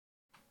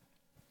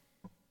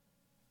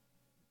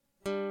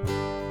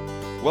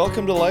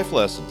Welcome to Life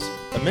Lessons,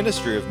 a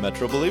ministry of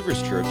Metro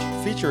Believers Church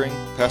featuring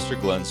Pastor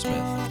Glenn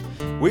Smith.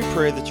 We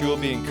pray that you will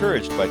be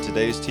encouraged by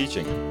today's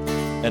teaching.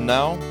 And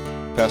now,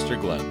 Pastor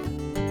Glenn.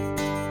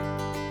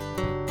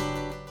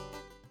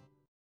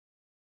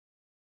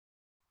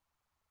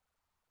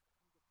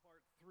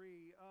 Part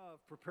 3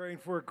 of preparing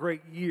for a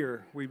great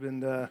year. We've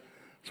been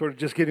sort of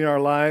just getting our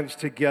lives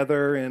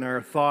together and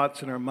our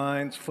thoughts and our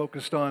minds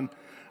focused on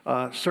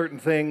certain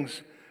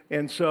things.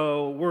 And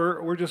so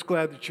we're just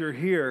glad that you're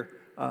here.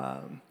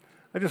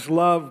 I just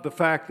love the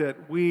fact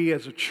that we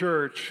as a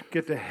church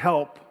get to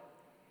help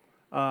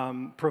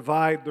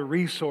provide the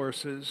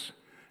resources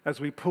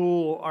as we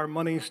pool our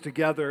monies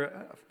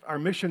together, our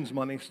missions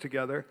monies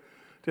together,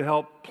 to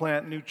help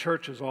plant new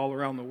churches all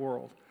around the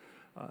world.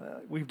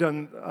 We've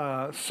done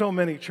so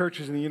many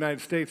churches in the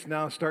United States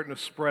now starting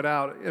to spread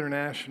out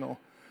international,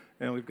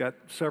 and we've got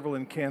several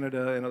in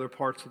Canada and other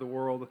parts of the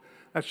world.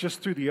 That's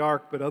just through the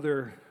ARC, but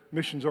other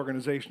missions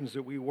organizations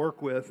that we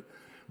work with,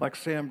 like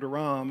Sam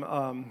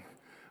Durham,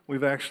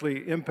 we've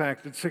actually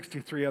impacted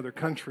 63 other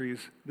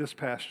countries this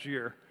past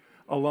year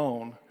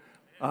alone.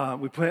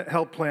 We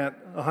helped plant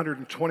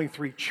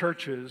 123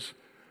 churches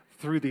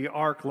through the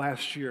ARC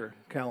last year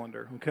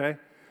calendar, okay?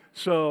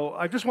 So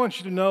I just want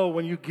you to know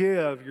when you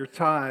give your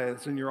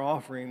tithes and your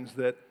offerings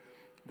that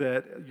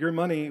your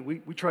money,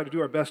 we try to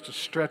do our best to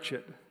stretch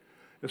it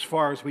as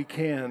far as we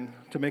can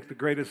to make the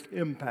greatest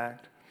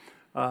impact.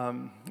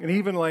 And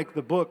even like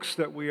the books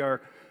that we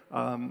are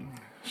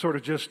sort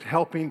of just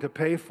helping to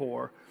pay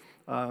for,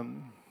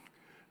 and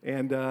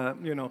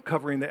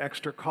covering the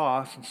extra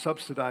costs and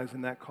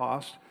subsidizing that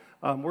cost,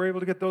 we're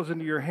able to get those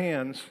into your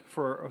hands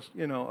for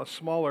a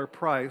smaller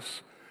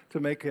price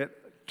to make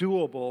it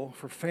doable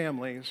for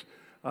families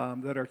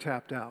that are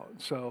tapped out.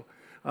 So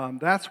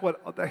that's what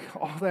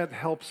all that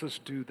helps us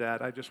do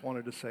that. I just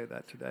wanted to say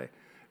that today.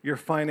 Your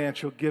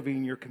financial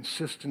giving, your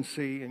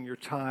consistency, and your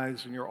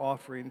tithes and your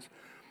offerings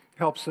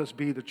helps us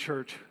be the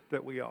church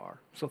that we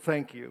are. So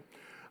thank you.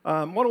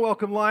 I want to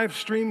welcome live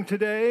stream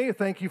today.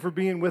 Thank you for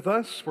being with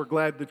us. We're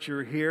glad that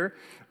you're here.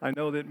 I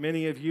know that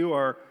many of you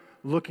are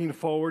looking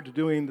forward to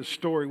doing the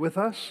story with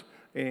us,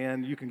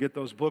 and you can get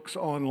those books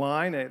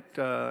online at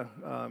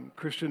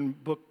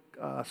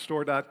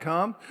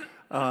christianbookstore.com,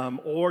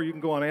 or you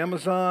can go on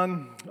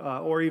Amazon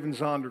or even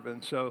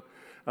Zondervan. So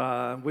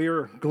we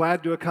are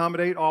glad to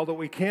accommodate all that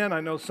we can.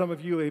 I know some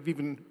of you have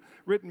even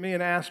written me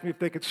and asked me if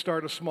they could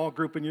start a small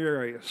group in your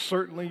area.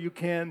 Certainly you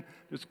can.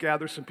 Just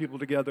gather some people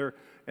together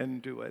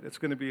and do it. It's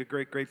going to be a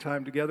great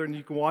time together, and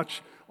you can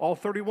watch all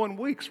 31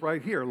 weeks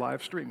right here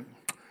live streaming.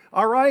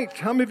 All right,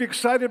 how many of you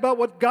excited about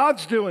what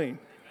God's doing?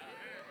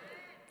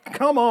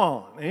 Come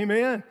on,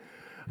 amen.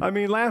 I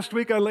mean, last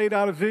week I laid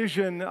out a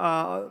vision,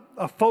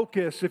 a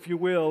focus, if you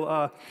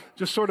will,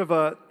 just sort of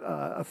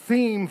a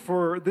theme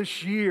for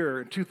this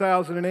year,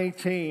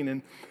 2018,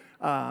 and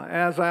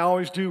as I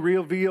always do,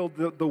 revealed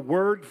the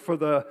word for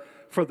the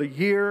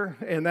year,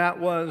 and that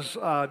was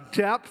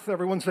depth.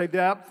 Everyone say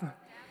depth.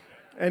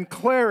 And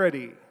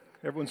clarity.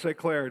 Everyone say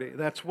clarity.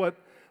 That's what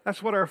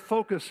our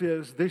focus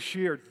is this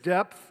year,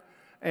 depth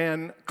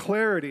and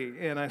clarity.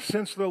 And I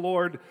sensed the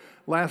Lord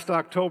last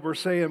October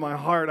say in my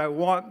heart, I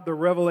want the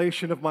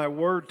revelation of my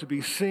word to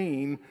be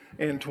seen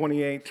in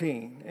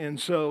 2018. And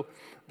so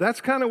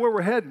that's kind of where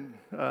we're heading.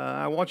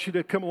 I want you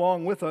to come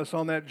along with us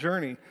on that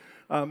journey.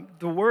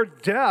 The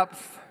word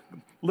depth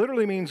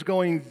literally means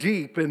going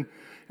deep. And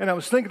I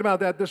was thinking about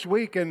that this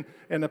week, and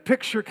a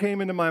picture came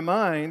into my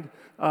mind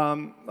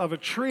of a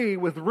tree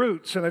with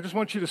roots, and I just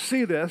want you to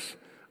see this.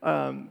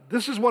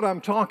 This is what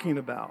I'm talking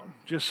about,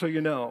 just so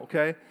you know,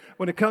 okay?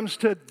 When it comes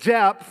to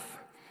depth,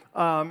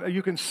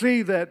 you can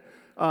see that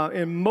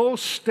in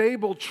most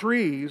stable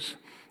trees,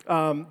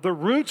 the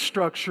root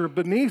structure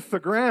beneath the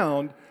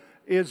ground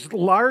is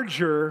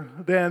larger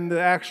than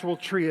the actual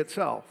tree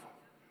itself.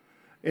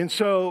 And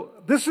so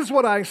this is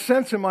what I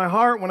sense in my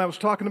heart when I was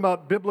talking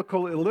about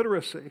biblical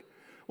illiteracy.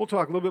 We'll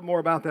talk a little bit more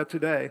about that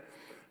today.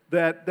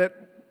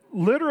 That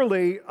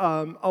literally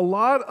a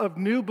lot of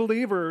new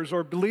believers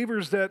or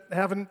believers that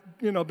haven't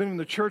been in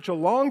the church a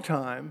long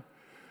time,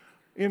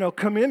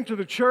 come into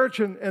the church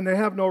and they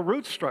have no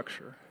root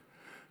structure.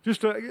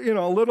 Just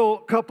a little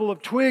couple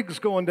of twigs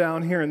going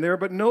down here and there,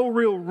 but no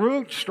real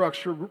root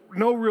structure,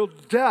 no real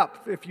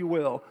depth, if you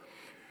will.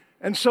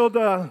 And so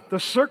the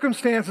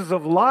circumstances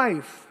of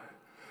life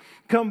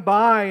come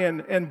by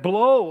and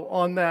blow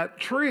on that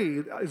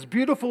tree, as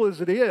beautiful as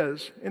it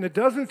is, and it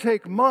doesn't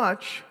take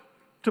much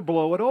to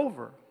blow it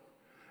over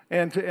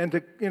and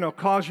to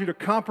cause you to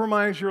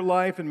compromise your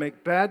life and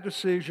make bad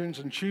decisions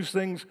and choose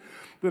things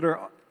that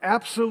are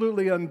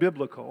absolutely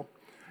unbiblical.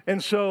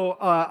 And so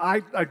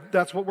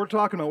that's what we're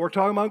talking about. We're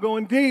talking about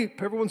going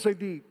deep. Everyone say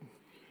deep.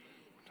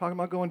 We're talking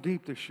about going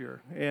deep this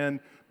year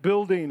and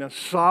building a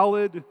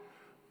solid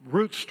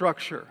root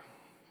structure,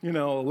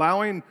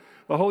 allowing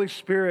the Holy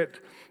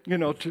Spirit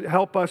to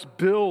help us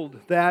build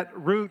that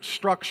root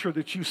structure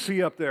that you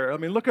see up there. I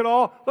mean, look at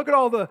all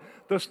the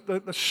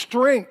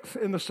strength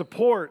and the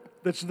support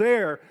that's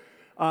there.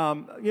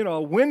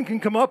 A wind can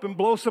come up and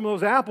blow some of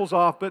those apples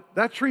off, but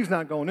that tree's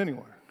not going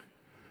anywhere.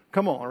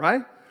 Come on,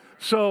 right?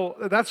 So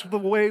that's the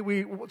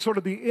way sort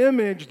of the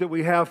image that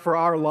we have for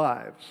our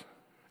lives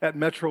at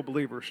Metro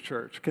Believers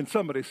Church. Can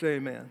somebody say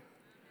amen?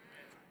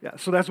 Yeah,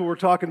 so that's what we're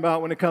talking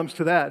about when it comes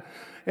to that.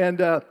 And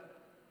it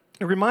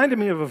reminded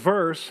me of a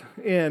verse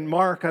in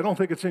Mark. I don't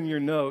think it's in your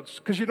notes,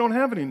 because you don't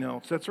have any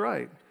notes. That's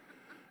right.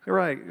 You're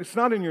right. It's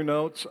not in your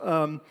notes.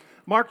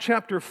 Mark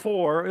chapter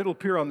 4, it'll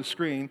appear on the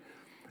screen.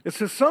 It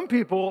says, some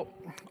people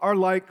are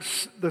like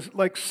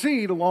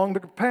seed along the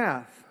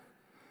path,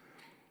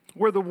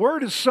 where the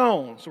word is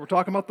sown. So we're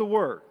talking about the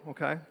word,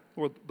 okay?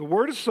 Where the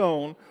word is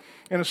sown,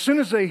 and as soon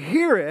as they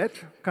hear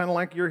it, kind of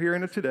like you're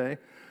hearing it today,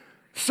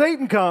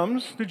 Satan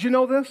comes. Did you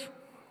know this?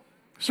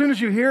 As soon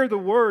as you hear the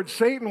word,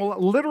 Satan will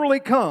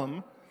literally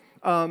come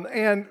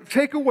and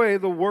take away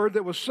the word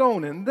that was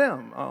sown in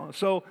them.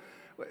 So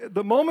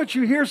the moment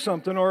you hear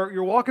something or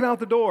you're walking out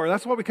the door,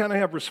 that's why we kind of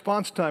have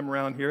response time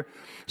around here,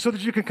 so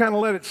that you can kind of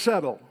let it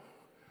settle.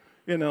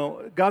 You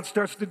know, God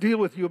starts to deal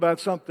with you about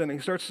something. He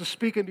starts to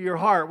speak into your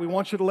heart. We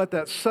want you to let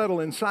that settle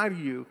inside of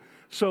you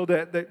so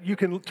that you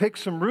can take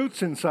some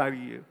roots inside of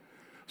you.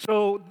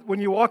 So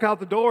when you walk out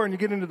the door and you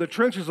get into the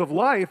trenches of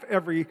life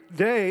every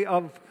day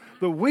of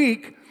the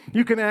week,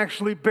 you can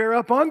actually bear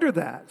up under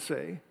that,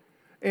 see?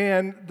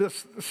 And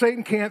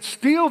Satan can't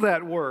steal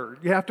that word.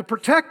 You have to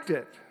protect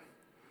it.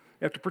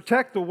 You have to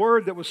protect the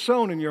word that was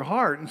sown in your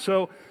heart. And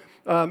so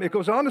it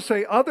goes on to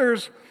say,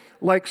 others,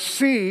 like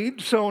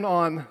seed sown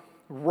on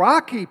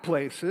rocky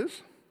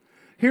places,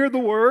 hear the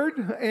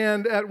word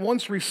and at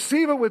once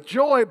receive it with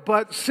joy,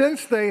 but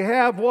since they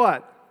have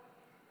what?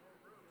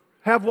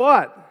 Have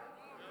what?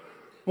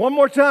 One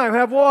more time,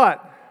 have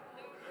what?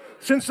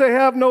 Since they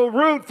have no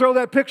root, throw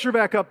that picture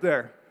back up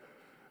there.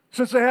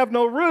 Since they have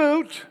no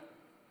root,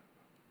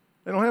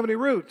 they don't have any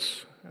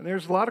roots. And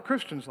there's a lot of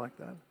Christians like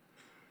that.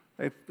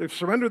 They've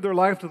surrendered their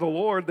life to the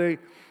Lord.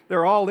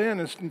 They're all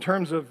in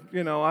terms of,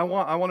 I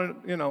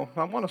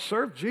want to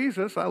serve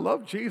Jesus. I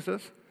love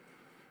Jesus.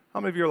 How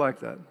many of you are like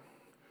that?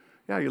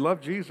 Yeah, you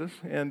love Jesus,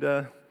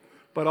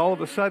 but all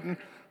of a sudden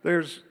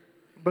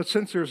but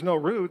since there's no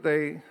root,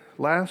 they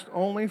last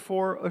only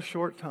for a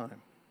short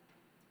time.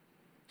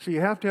 So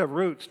you have to have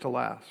roots to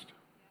last.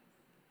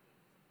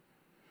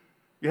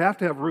 You have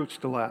to have roots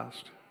to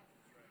last.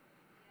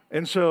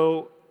 And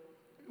so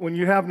when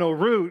you have no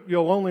root,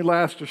 you'll only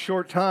last a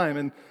short time.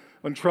 And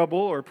when trouble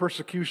or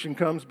persecution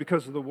comes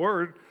because of the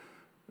word,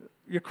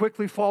 you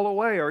quickly fall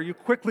away, or you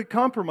quickly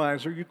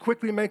compromise, or you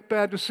quickly make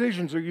bad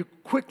decisions, or you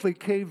quickly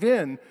cave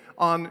in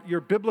on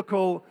your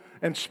biblical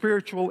and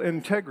spiritual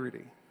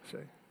integrity. See?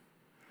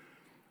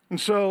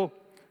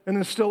 And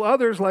then still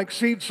others, like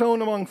seed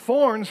sown among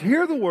thorns,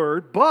 hear the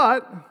word,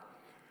 but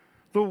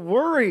the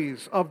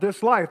worries of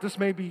this life, this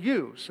may be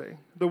you, see,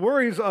 the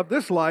worries of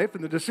this life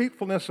and the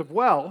deceitfulness of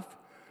wealth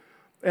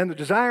and the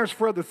desires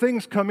for other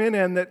things come in,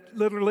 and that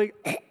literally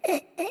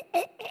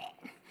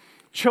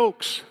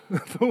chokes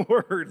the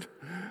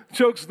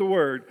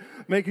word,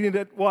 making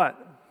it what?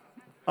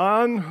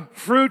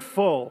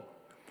 Unfruitful.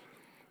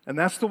 And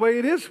that's the way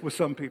it is with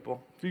some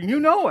people. You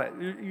know it.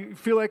 You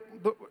feel like,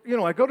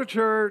 I go to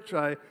church,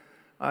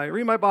 I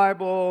read my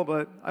Bible,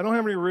 but I don't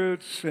have any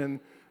roots, and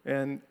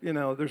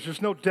there's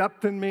just no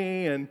depth in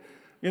me, and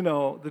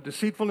the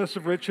deceitfulness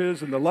of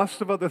riches and the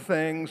lust of other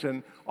things,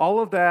 and all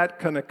of that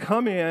kind of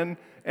come in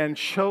and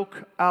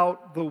choke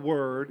out the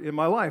word in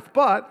my life.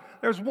 But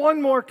there's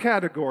one more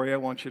category I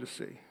want you to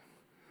see.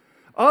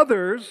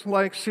 Others,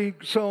 like seed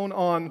sown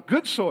on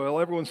good soil,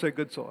 everyone say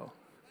good soil.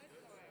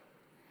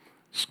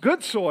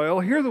 Good soil,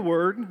 hear the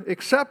word,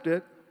 accept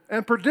it,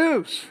 and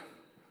produce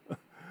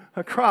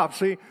a crop.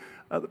 See,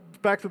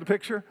 back to the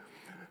picture.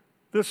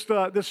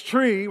 This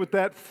tree with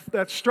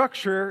that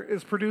structure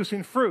is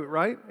producing fruit,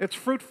 right? It's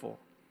fruitful.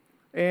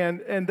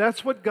 And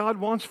that's what God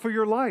wants for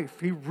your life.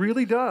 He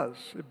really does.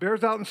 It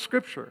bears out in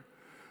Scripture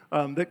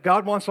that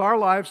God wants our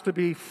lives to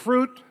be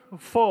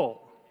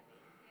fruitful.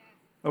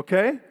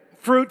 Okay?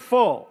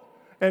 Fruitful.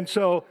 And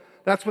so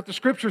that's what the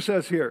Scripture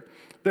says here.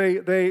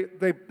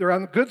 They're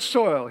on good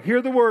soil.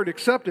 Hear the word,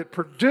 accept it,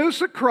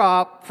 produce a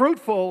crop,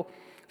 fruitful,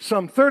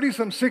 some 30,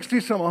 some 60,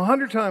 some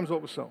 100 times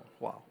what was sown.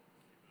 Wow.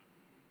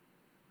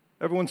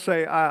 Everyone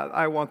say,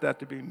 I want that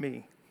to be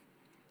me.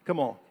 Come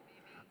on.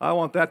 I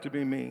want that to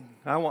be me.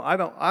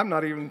 I'm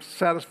not even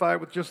satisfied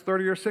with just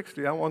 30 or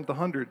 60. I want the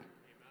 100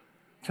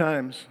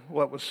 times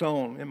what was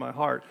sown in my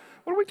heart.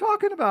 What are we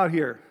talking about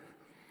here?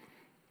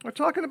 We're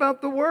talking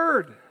about the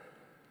word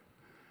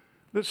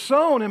that's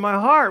sown in my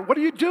heart. What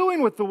are you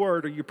doing with the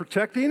word? Are you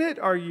protecting it?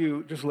 Are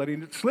you just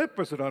letting it slip?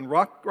 Is it on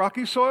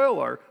rocky soil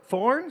or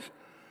thorns?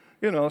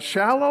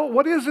 Shallow?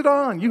 What is it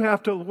on? You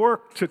have to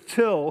work to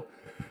till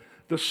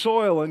the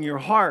soil in your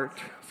heart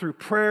through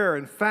prayer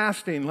and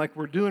fasting like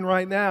we're doing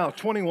right now.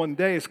 21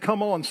 days.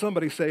 Come on,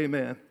 somebody say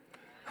amen.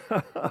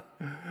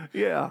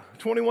 Yeah,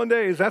 21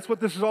 days. That's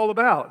what this is all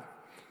about.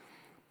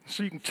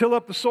 So you can till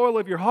up the soil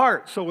of your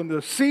heart. So when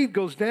the seed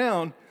goes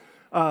down,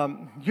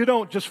 you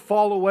don't just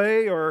fall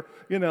away or,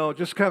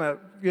 just kind of,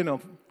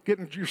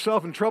 get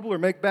yourself in trouble or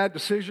make bad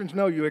decisions.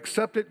 No, you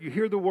accept it, you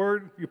hear the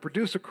word, you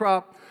produce a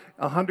crop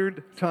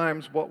 100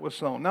 times what was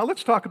sown. Now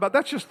let's talk about,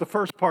 that's just the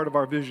first part of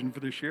our vision for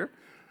this year.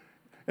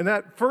 And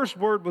that first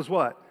word was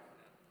what?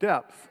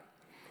 Depth.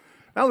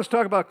 Now let's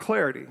talk about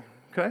clarity,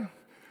 okay?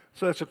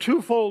 So that's a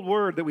twofold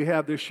word that we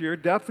have this year,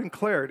 depth and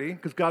clarity,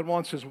 because God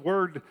wants His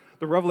word,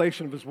 the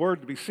revelation of His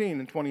word, to be seen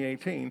in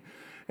 2018.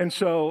 And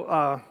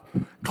so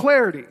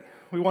clarity,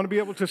 we want to be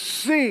able to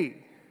see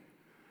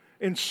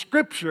in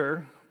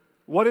Scripture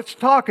what it's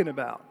talking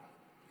about.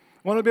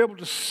 We want to be able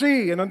to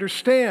see and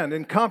understand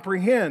and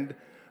comprehend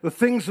the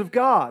things of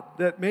God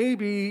that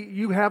maybe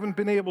you haven't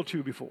been able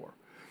to before.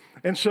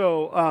 And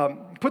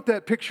so put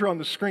that picture on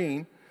the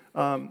screen.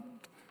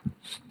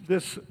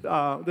 This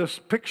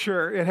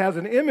picture, it has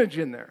an image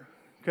in there,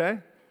 okay?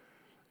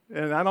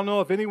 And I don't know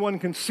if anyone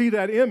can see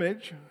that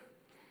image.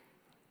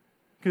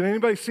 Can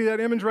anybody see that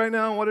image right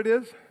now and what it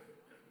is?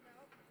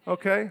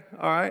 Okay,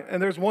 all right.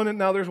 And there's one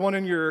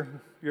in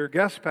your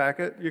guest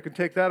packet. You can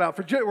take that out.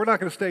 We're not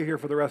going to stay here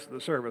for the rest of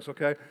the service,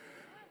 okay?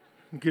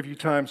 I'll give you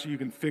time so you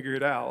can figure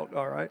it out,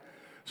 all right?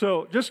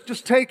 So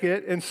just take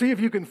it and see if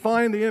you can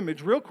find the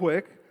image real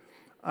quick,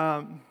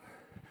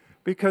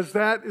 because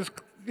that is,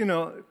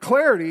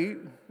 clarity.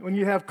 When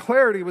you have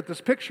clarity with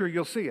this picture,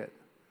 you'll see it.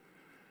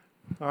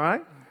 All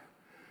right?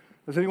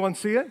 Does anyone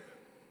see it?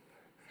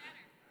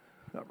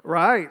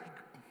 Right.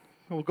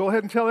 Well, go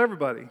ahead and tell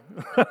everybody.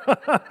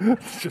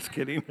 Just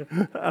kidding.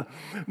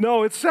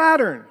 No, it's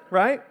Saturn,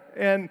 right?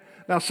 And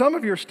now some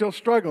of you are still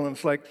struggling.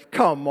 It's like,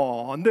 come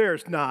on,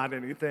 there's not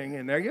anything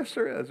in there. Yes,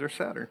 there is. There's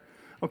Saturn.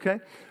 Okay?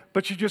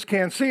 But you just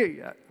can't see it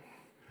yet.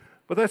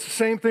 But that's the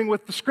same thing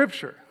with the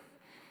Scripture.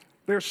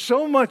 There's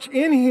so much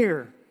in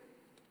here.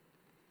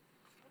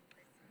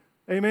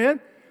 Amen?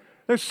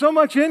 There's so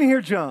much in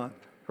here, John,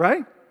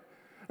 right?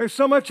 There's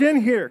so much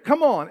in here.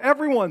 Come on,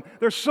 everyone.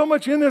 There's so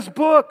much in this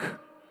book.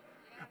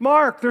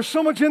 Mark, there's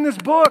so much in this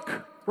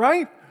book,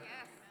 right?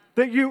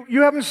 That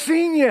you haven't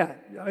seen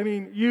yet. I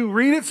mean, you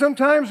read it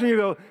sometimes and you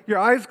go, your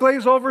eyes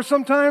glaze over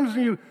sometimes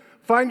and you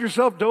find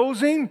yourself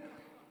dozing.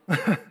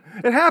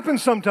 It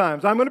happens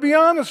sometimes. I'm going to be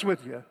honest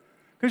with you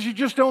because you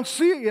just don't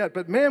see it yet.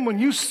 But man, when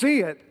you see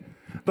it,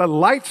 the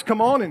lights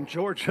come on in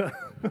Georgia,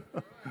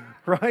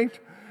 right?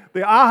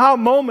 The aha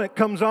moment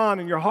comes on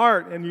in your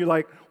heart and you're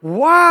like,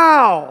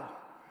 wow.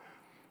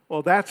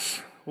 Well,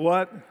 that's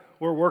what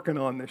we're working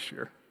on this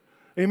year.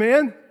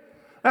 Amen?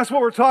 That's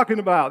what we're talking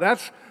about.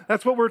 That's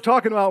what we're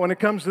talking about when it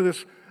comes to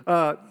this,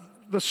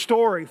 the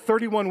story,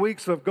 31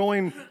 weeks of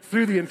going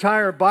through the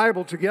entire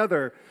Bible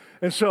together.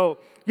 And so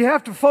you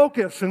have to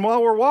focus. And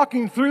while we're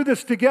walking through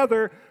this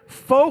together,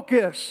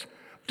 focus.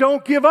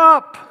 Don't give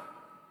up.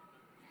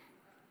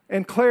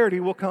 And clarity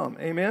will come.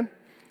 Amen?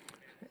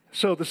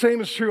 So the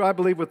same is true, I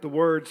believe, with the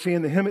Word,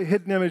 seeing the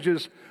hidden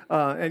images,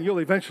 and you'll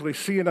eventually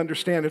see and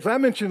understand. As I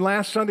mentioned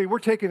last Sunday, we're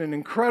taking an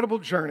incredible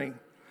journey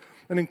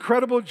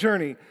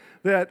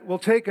that will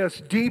take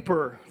us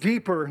deeper,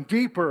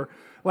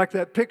 like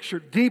that picture,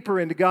 deeper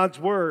into God's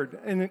Word.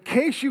 And in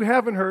case you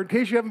haven't heard, in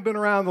case you haven't been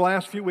around the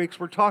last few weeks,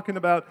 we're talking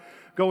about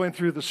going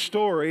through the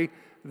story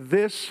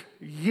this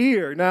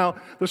year. Now,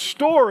 the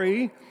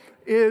story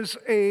is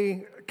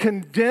a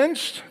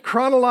condensed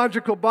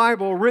chronological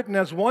Bible written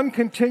as one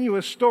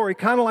continuous story,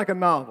 kind of like a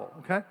novel,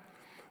 okay?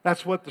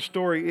 That's what the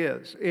story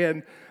is.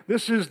 And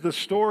this is the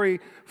story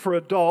for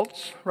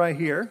adults right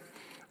here.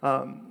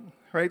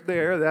 Right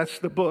there, that's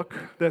the book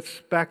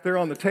that's back there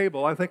on the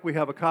table. I think we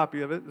have a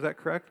copy of it. Is that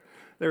correct?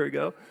 There we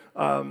go.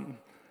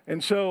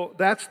 And so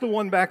that's the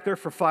one back there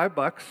for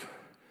 $5.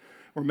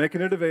 We're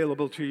making it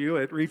available to you.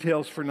 It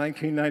retails for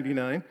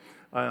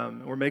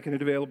 $19.99. We're making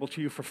it available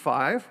to you for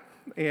 $5.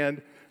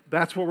 And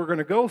that's what we're going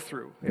to go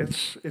through.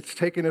 It's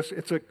taking us,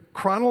 it's a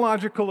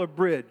chronological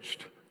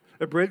abridged.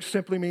 Abridged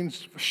simply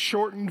means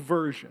shortened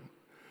version.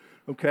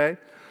 Okay?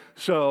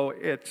 So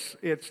it's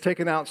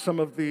taken out some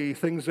of the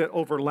things that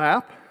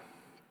overlap.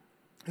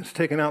 It's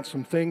taken out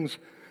some things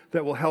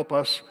that will help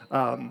us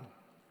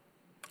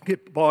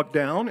get bogged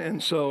down,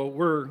 and so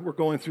we're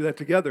going through that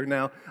together.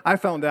 Now, I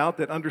found out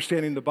that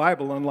understanding the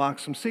Bible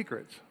unlocks some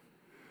secrets.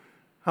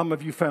 How many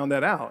of you found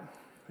that out?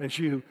 As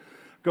you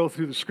go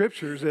through the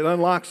Scriptures, it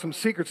unlocks some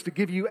secrets to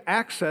give you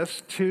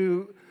access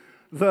to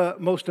the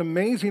most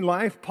amazing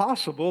life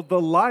possible,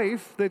 the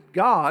life that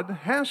God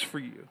has for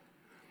you.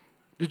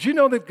 Did you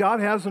know that God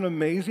has an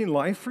amazing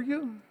life for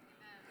you?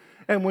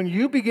 And when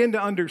you begin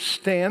to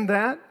understand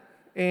that,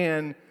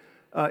 and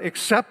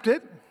accept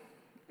it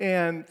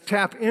and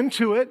tap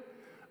into it,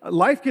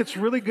 life gets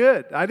really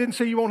good. I didn't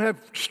say you won't have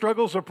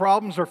struggles or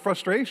problems or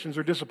frustrations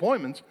or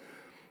disappointments,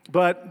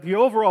 but the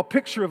overall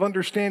picture of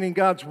understanding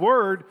God's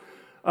Word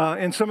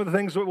and some of the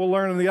things that we'll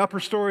learn in the upper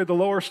story, the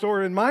lower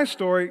story, and my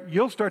story,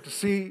 you'll start to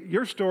see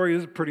your story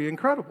is pretty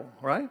incredible,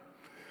 right?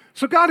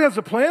 So God has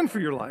a plan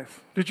for your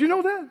life. Did you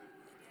know that?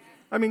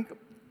 I mean,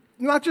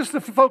 not just the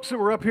folks that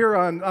were up here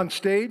on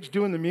stage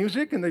doing the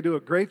music, and they do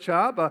a great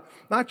job.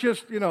 Not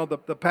just,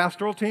 the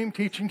pastoral team,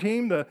 teaching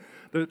team, the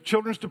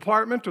children's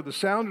department, or the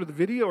sound, or the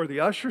video, or the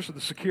ushers, or the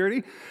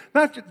security.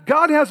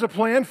 God has a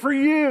plan for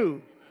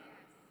you.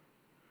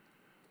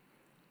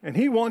 And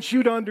He wants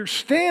you to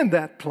understand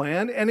that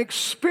plan and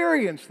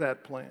experience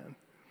that plan.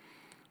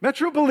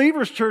 Metro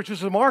Believers Church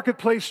is a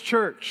marketplace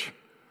church.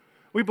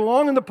 We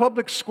belong in the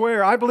public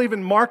square. I believe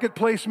in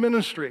marketplace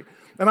ministry.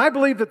 And I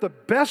believe that the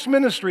best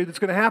ministry that's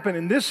going to happen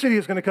in this city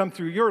is going to come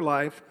through your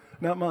life,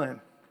 not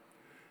mine.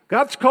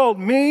 God's called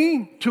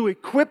me to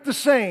equip the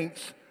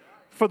saints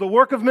for the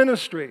work of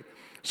ministry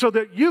so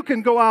that you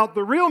can go out,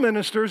 the real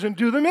ministers, and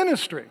do the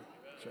ministry.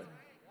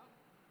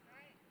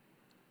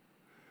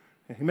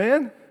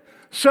 Amen?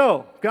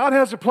 So, God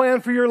has a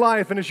plan for your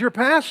life, and as your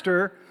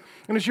pastor,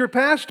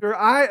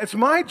 it's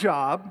my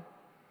job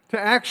to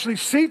actually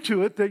see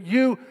to it that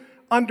you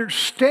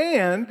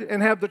understand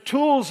and have the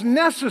tools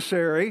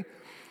necessary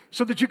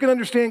so that you can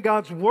understand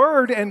God's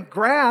Word and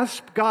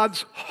grasp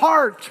God's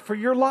heart for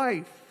your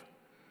life.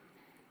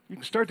 You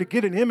can start to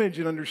get an image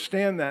and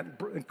understand that,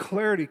 and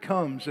clarity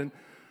comes, and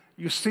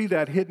you see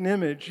that hidden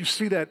image, you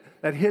see that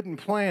hidden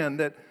plan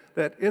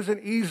that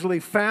isn't easily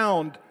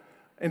found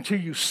until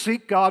you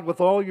seek God with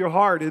all your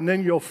heart, and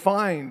then you'll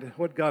find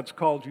what God's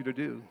called you to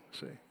do,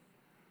 see.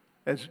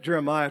 As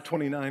Jeremiah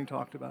 29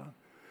 talked about.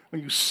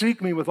 When you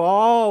seek me with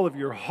all of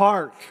your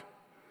heart.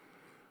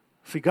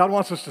 See, God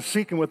wants us to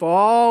seek Him with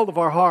all of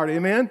our heart,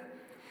 amen?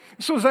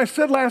 So as I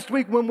said last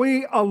week, when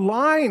we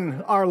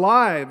align our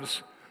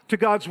lives to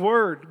God's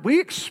Word, we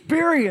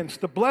experience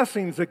the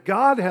blessings that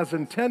God has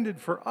intended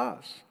for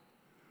us.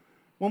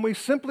 When we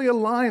simply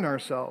align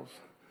ourselves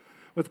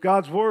with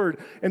God's Word,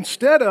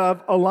 instead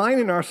of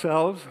aligning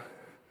ourselves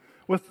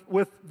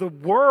with the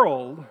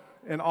world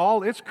and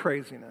all its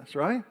craziness,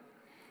 right?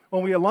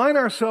 When we align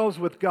ourselves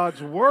with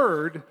God's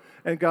Word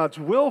and God's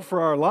will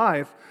for our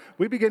life,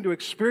 we begin to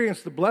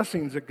experience the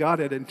blessings that God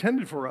had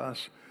intended for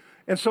us.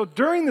 And so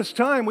during this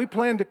time, we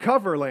plan to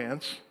cover,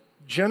 Lance,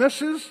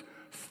 Genesis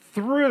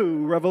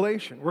through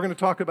Revelation. We're going to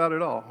talk about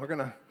it all. We're going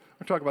to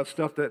talk about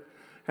stuff that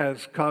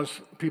has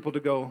caused people to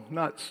go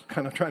nuts,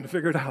 kind of trying to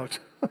figure it out.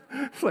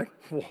 It's like,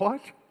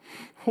 what?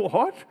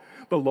 What?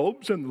 The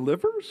lobes and the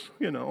livers?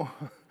 You know,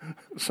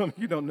 some of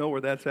you don't know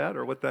where that's at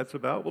or what that's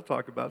about. We'll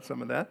talk about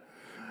some of that.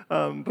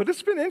 But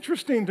it's been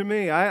interesting to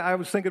me. I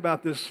was thinking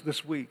about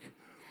this week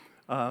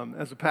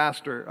as a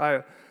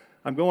pastor.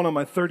 I'm going on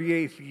my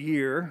 38th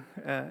year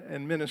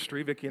in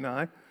ministry, Vicki and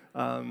I.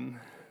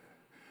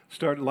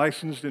 Started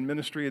licensed in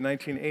ministry in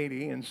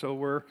 1980, and so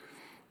we're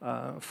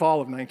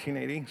fall of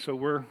 1980. So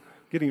we're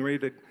getting ready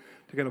to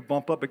kind of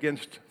bump up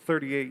against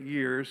 38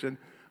 years. And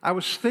I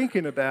was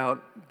thinking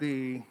about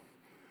the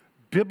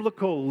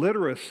biblical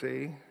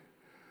literacy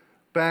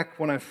back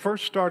when I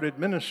first started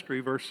ministry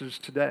versus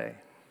today.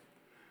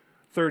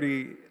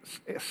 38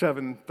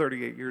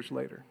 years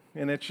later.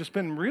 And it's just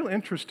been real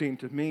interesting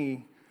to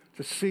me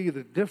to see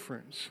the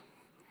difference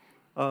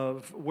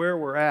of where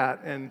we're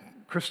at in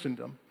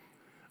Christendom.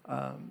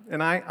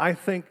 And I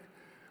think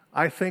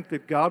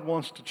that God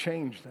wants to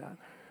change that.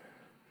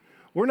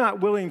 We're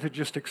not willing to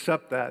just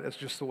accept that as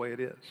just the way it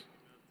is.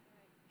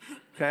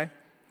 Okay?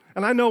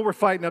 And I know we're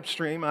fighting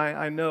upstream.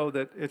 I know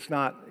that it's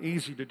not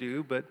easy to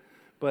do, but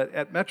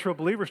at Metro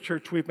Believers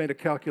Church, we've made a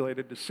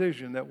calculated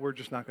decision that we're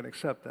just not going to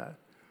accept that.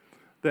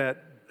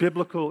 That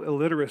biblical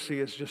illiteracy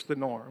is just the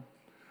norm.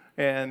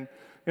 And,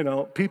 you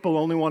know, people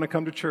only want to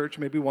come to church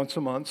maybe once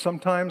a month,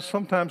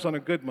 sometimes on a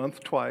good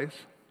month, twice.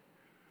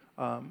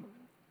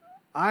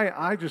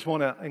 I just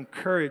want to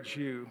encourage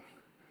you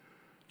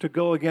to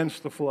go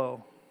against the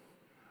flow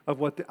of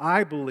what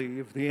I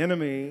believe the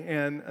enemy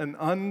and an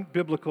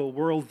unbiblical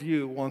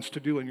worldview wants to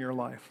do in your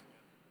life.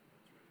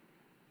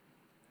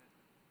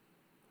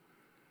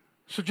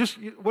 So just,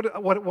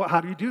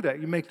 how do you do that?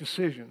 You make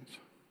decisions.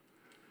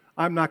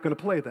 I'm not going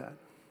to play that.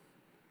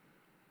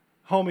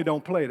 Homie,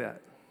 don't play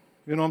that.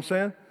 You know what I'm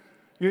saying?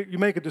 You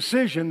make a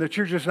decision that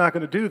you're just not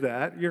going to do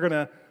that. You're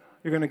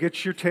going to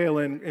get your tail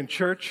in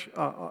church,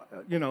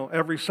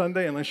 every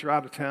Sunday unless you're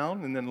out of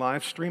town, and then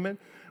live stream it.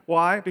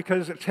 Why?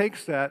 Because it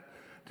takes that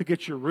to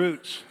get your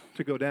roots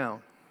to go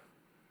down.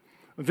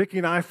 When Vicki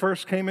and I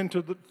first came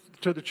into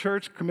the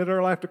church, committed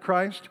our life to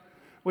Christ,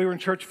 we were in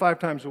church 5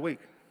 times a week.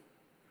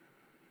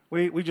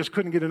 We just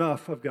couldn't get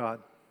enough of God.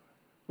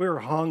 We were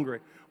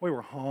hungry.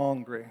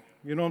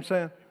 You know what I'm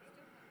saying?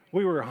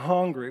 We were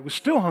hungry. We're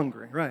still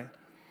hungry, right?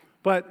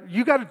 But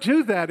you got to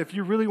do that if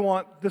you really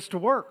want this to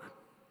work.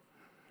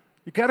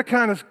 You got to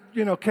kind of,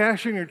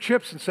 cash in your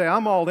chips and say,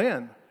 I'm all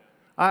in.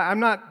 I'm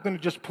not going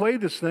to just play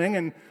this thing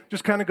and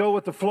just kind of go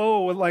with the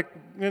flow with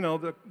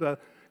the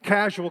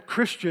casual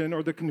Christian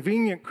or the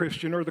convenient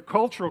Christian or the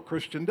cultural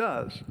Christian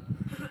does.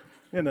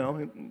 He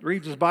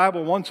reads his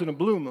Bible once in a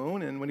blue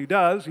moon, and when he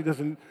does, he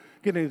doesn't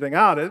get anything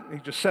out of it. He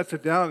just sets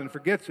it down and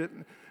forgets it.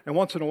 And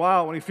once in a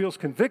while, when he feels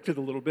convicted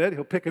a little bit,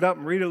 he'll pick it up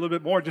and read it a little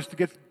bit more just to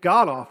get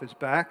God off his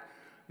back,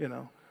 and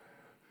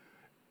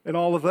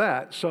all of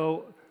that.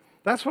 So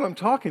that's what I'm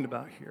talking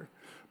about here.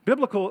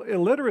 Biblical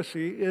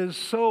illiteracy is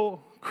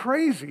so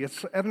crazy.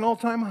 It's at an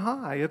all-time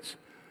high. It's,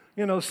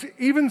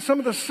 even some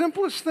of the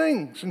simplest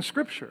things in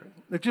Scripture.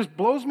 It just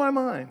blows my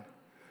mind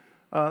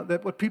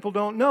that what people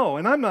don't know.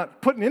 And I'm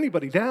not putting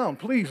anybody down.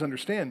 Please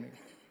understand me.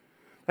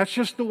 That's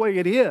just the way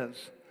it is.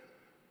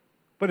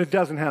 but it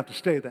doesn't have to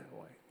stay that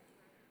way.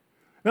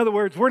 In other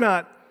words, we're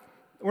not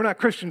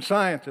Christian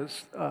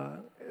scientists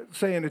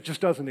saying it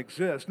just doesn't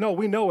exist. No,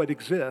 we know it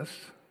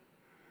exists,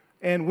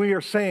 and we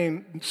are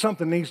saying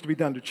something needs to be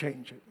done to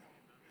change it.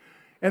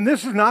 And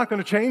this is not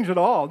going to change at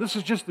all. This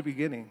is just the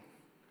beginning,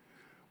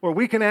 where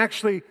we can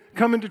actually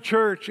come into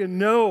church and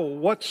know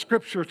what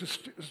Scripture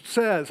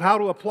says, how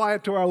to apply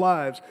it to our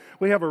lives.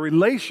 We have a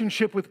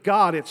relationship with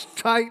God. It's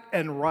tight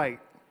and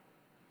right.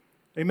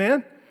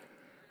 Amen?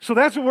 So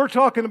that's what we're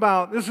talking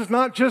about. This is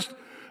not just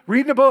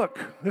reading a book.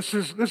 This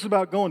is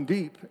about going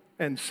deep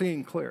and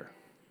seeing clear.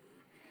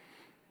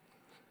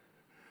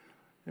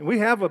 And we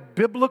have a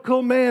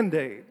biblical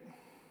mandate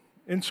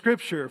in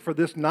Scripture for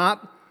this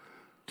not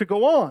to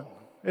go on.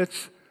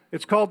 It's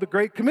called the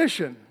Great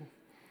Commission.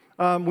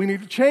 We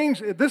need to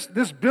change.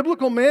 This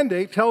biblical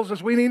mandate tells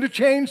us we need to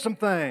change some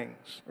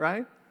things,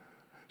 right?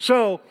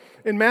 So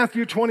in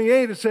Matthew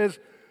 28, it says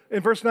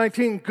in verse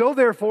 19, go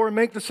therefore and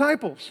make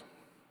disciples.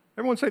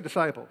 Everyone say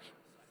disciples.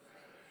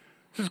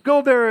 It says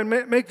go there and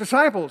make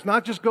disciples,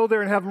 not just go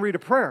there and have them read a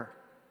prayer.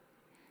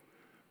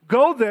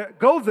 Go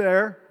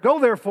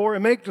therefore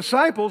and make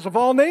disciples of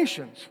all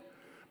nations,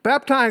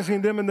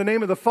 baptizing them in the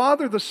name of the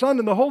Father, the Son,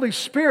 and the Holy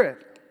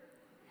Spirit,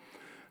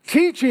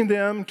 teaching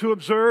them to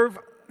observe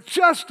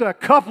just a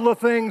couple of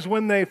things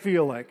when they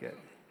feel like it.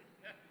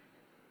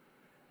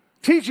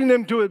 Teaching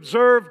them to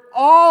observe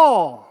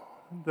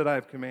all that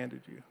I've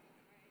commanded you.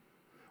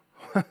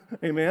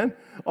 Amen?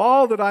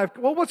 Well,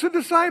 what's a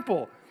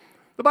disciple?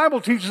 The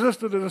Bible teaches us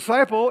that a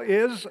disciple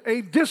is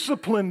a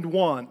disciplined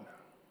one.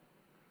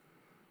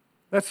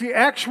 That's the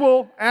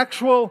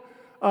actual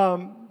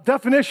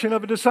definition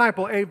of a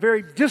disciple, a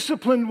very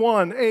disciplined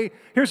one.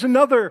 Here's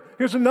another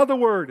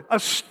word, a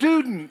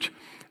student,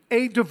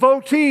 a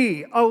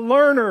devotee, a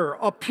learner,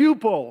 a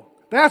pupil.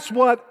 That's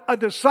what a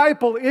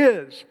disciple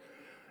is.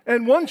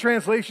 And one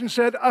translation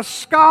said a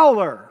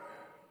scholar.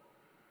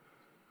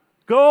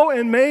 Go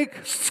and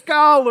make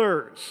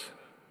scholars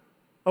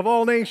of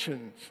all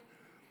nations.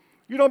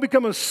 You don't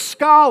become a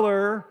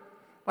scholar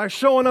by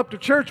showing up to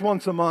church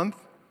once a month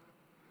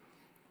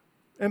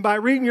and by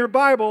reading your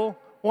Bible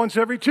once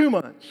every 2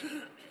 months.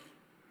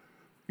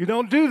 You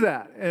don't do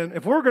that. And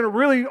if we're going to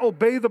really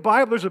obey the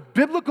Bible, there's a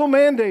biblical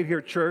mandate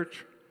here,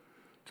 church,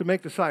 to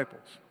make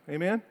disciples.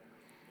 Amen?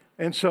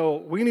 And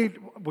so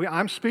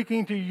I'm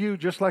speaking to you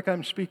just like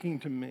I'm speaking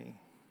to me.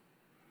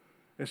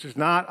 This is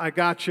not, I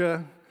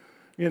gotcha,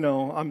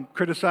 I'm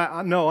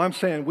criticizing. No, I'm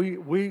saying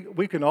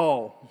we can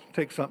all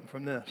take something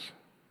from this.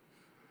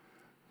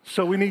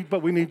 So we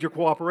need your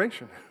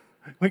cooperation.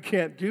 We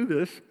can't do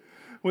this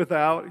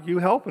without you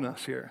helping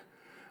us here.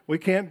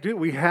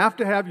 We have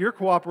to have your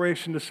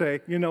cooperation to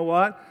say, you know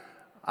what?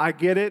 I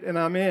get it and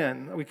I'm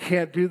in. We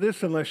can't do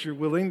this unless you're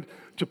willing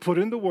to put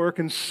in the work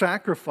and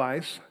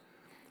sacrifice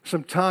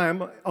some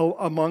time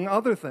among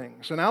other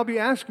things. And I'll be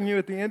asking you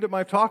at the end of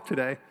my talk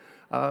today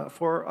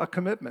for a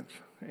commitment.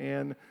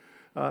 And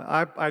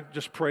I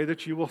just pray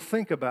that you will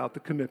think about the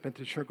commitment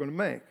that you're going to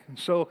make. And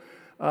so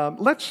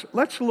let's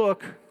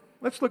look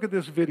at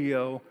this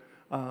video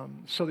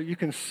so that you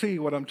can see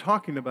what I'm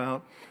talking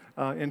about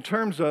in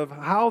terms of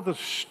how the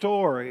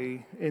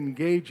story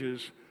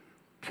engages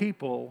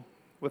people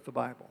with the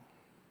Bible.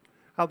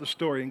 How the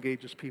story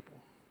engages people.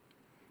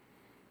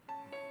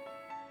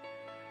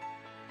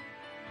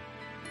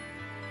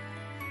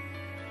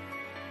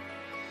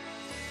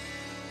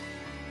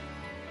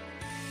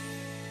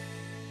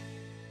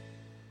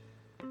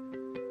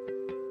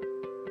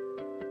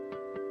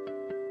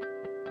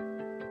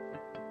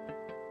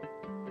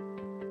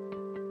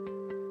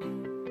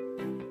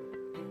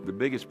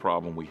 The biggest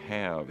problem we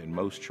have in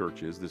most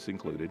churches, this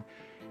included,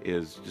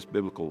 is just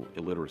biblical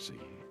illiteracy.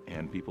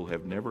 And people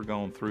have never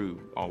gone through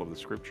all of the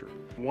Scripture.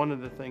 One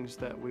of the things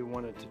that we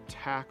wanted to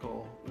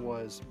tackle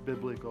was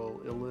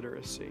biblical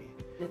illiteracy.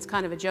 It's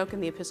kind of a joke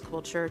in the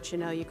Episcopal Church.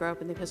 You grow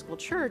up in the Episcopal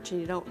Church and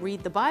you don't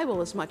read the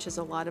Bible as much as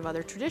a lot of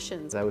other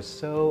traditions. I was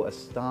so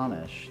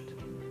astonished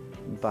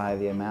by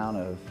the amount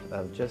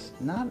of just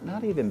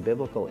not even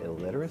biblical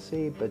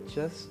illiteracy, but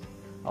just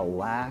a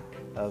lack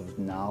of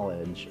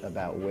knowledge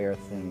about where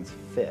things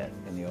fit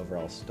in the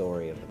overall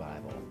story of the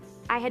Bible.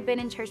 I had been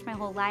in church my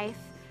whole life,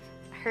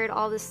 heard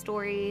all the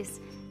stories,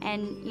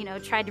 and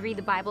tried to read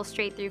the Bible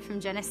straight through from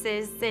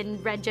Genesis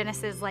and read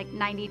Genesis like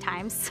 90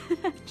 times.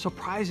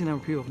 Surprising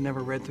number of people have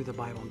never read through the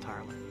Bible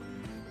entirely.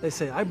 They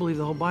say, I believe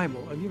the whole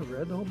Bible. Have you ever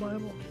read the whole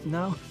Bible?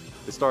 No.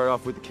 It started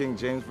off with the King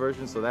James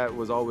Version, so that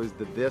was always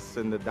the this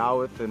and the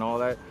thoueth and all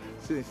that,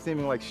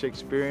 seeming like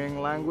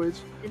Shakespearean language.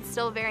 It's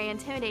still very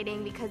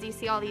intimidating because you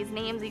see all these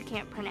names you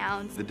can't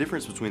pronounce. The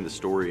difference between the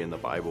story and the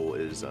Bible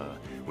is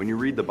when you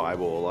read the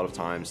Bible, a lot of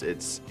times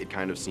it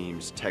kind of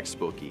seems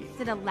textbooky.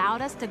 It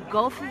allowed us to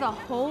go through the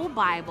whole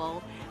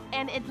Bible,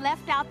 and it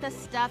left out the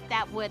stuff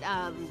that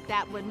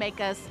would make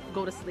us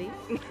go to sleep.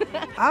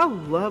 I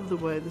love the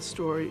way the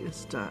story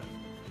is done.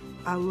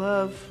 I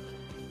love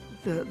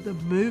the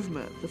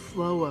movement, the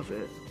flow of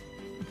it,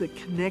 the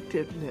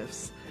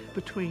connectedness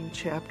between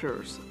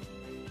chapters.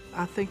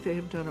 I think they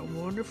have done a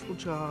wonderful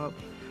job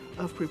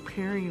of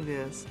preparing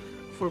this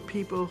for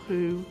people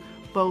who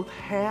both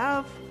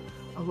have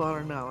a lot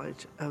of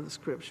knowledge of the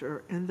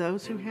Scripture and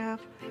those who have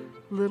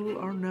little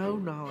or no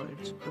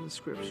knowledge of the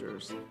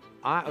Scriptures.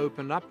 I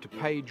opened up to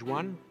page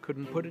 1,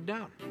 couldn't put it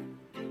down.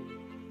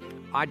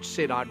 I'd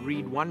said I'd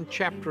read 1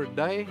 chapter a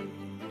day.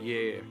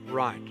 Yeah,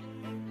 right.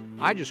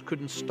 I just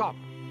couldn't stop.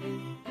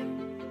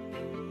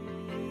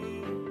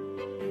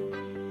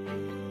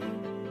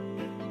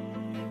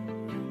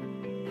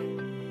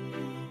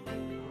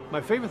 My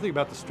favorite thing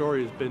about the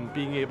story has been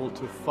being able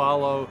to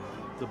follow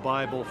the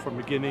Bible from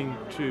beginning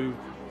to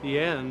the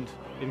end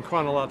in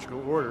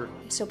chronological order.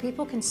 So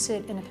people can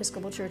sit in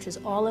Episcopal churches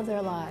all of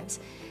their lives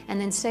and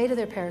then say to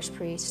their parish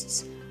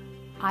priests,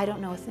 I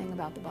don't know a thing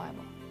about the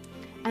Bible.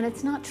 And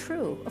it's not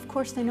true. Of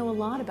course, they know a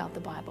lot about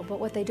the Bible, but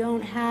what they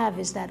don't have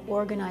is that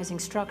organizing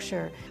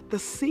structure. The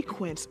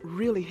sequence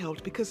really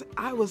helped because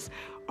I was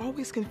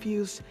always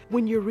confused.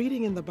 When you're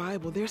reading in the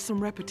Bible, there's some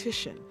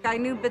repetition. I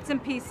knew bits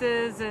and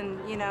pieces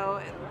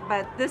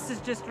but this is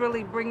just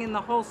really bringing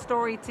the whole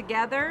story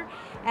together,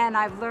 and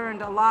I've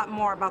learned a lot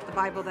more about the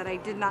Bible that I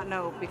did not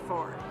know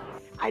before.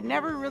 I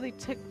never really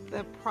took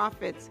the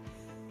prophets'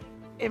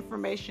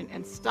 information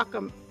and stuck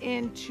them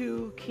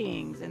into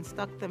Kings and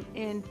stuck them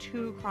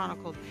into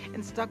Chronicles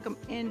and stuck them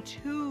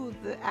into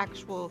the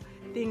actual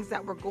things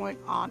that were going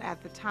on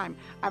at the time.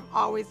 I've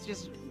always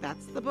just,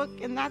 that's the book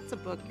and that's a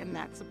book and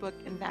that's a book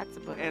and that's a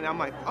book. And I'm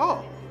like,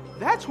 oh,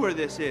 that's where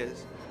this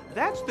is.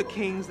 That's the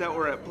kings that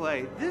were at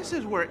play. This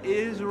is where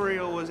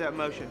Israel was at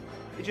motion.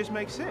 It just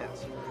makes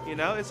sense. You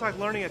know, it's like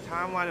learning a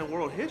timeline in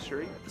world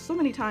history. So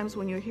many times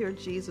when you hear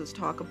Jesus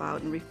talk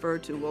about and refer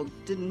to, well,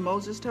 didn't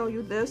Moses tell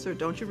you this? Or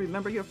don't you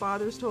remember your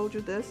fathers told you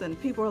this? And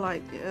people are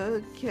like,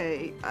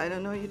 okay, I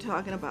don't know what you're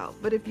talking about.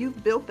 But if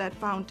you've built that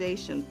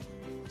foundation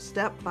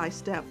step by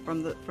step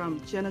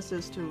from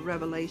Genesis to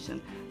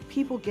Revelation,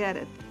 people get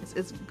it.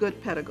 It's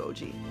good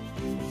pedagogy.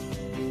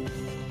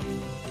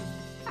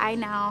 I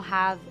now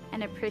have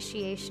an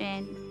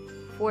appreciation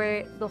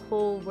for the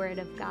whole Word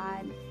of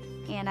God,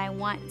 and I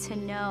want to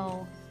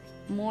know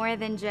more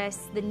than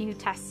just the New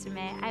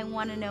Testament. I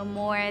want to know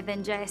more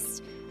than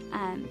just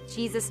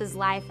Jesus'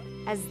 life.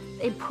 As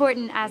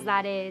important as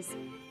that is,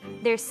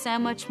 there's so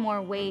much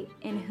more weight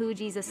in who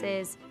Jesus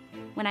is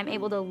when I'm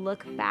able to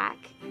look back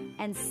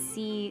and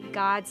see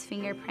God's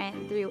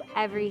fingerprint through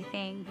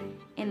everything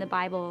in the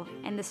Bible,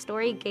 and the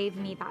story gave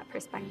me that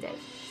perspective.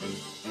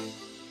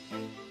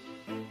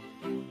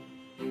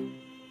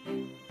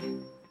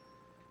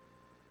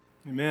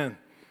 Amen.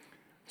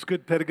 It's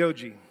good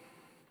pedagogy.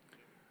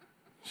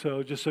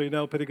 So just so you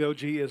know,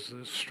 pedagogy is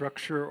the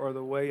structure or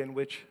the way in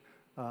which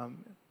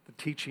the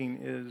teaching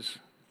is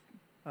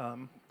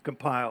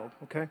compiled,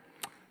 okay?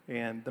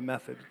 And the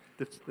method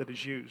that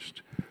is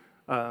used.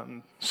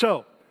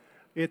 So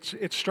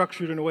it's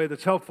structured in a way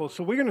that's helpful.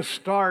 So we're going to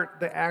start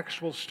the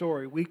actual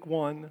story, week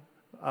 1,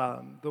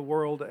 the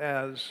world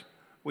as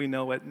we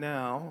know it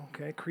now,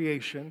 okay,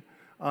 creation,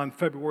 on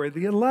February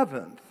the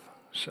 11th.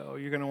 So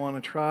you're going to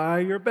want to try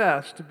your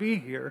best to be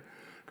here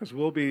because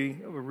we're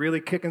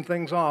really kicking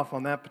things off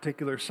on that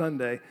particular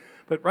Sunday.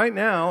 But right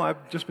now,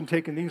 I've just been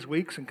taking these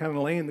weeks and kind of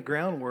laying the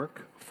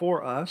groundwork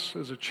for us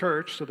as a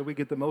church so that we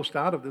get the most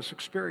out of this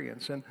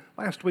experience. And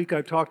last week,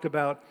 I talked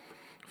about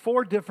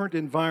 4 different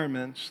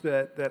environments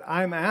that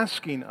I'm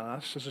asking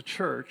us as a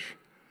church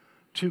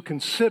to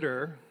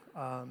consider,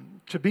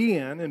 to be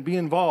in and be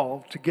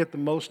involved to get the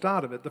most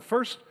out of it. The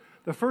first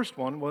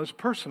one was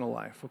personal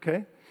life,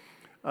 okay?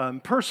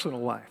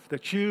 Personal life,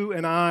 that you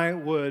and I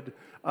would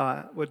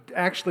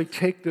actually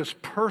take this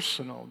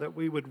personal, that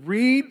we would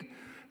read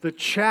the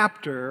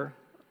chapter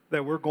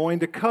that we're going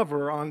to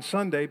cover on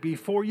Sunday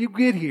before you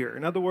get here.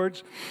 In other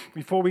words,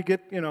 before we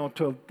get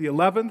to the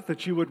 11th,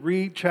 that you would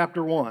read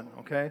chapter 1,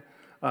 okay?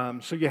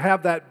 So you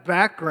have that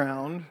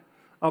background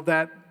of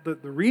the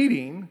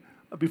reading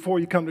before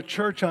you come to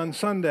church on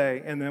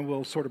Sunday, and then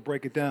we'll sort of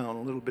break it down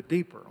a little bit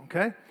deeper,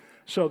 okay?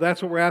 So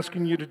that's what we're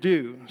asking you to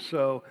do.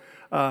 So,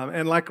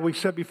 and like we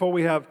said before,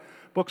 we have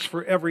books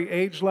for every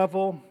age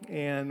level,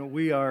 and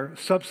we are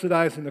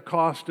subsidizing the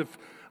cost. If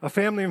a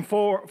family of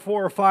 4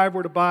 or 5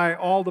 were to buy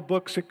all the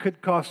books, it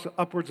could cost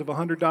upwards of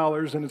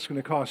 $100, and it's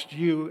going to cost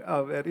you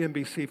at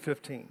NBC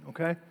 $15,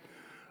 okay?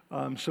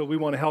 So we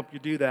want to help you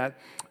do that.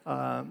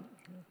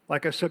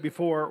 Like I said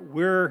before,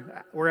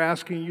 we're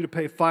asking you to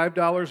pay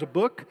 $5 a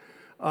book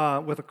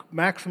with a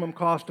maximum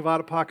cost of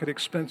out-of-pocket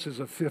expenses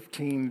of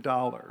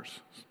 $15,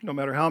 no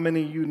matter how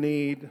many you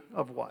need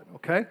of what,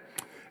 okay?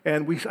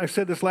 And I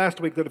said this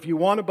last week, that if you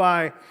want to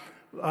buy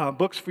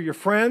books for your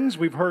friends,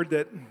 we've heard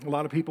that a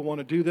lot of people want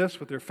to do this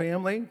with their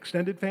family,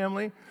 extended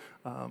family,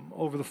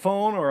 over the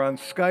phone or on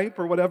Skype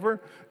or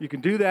whatever. You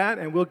can do that,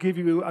 and we'll give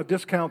you a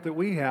discount that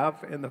we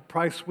have, and the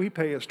price we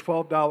pay is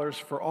 $12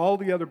 for all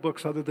the other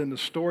books other than the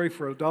story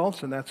for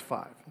adults, and that's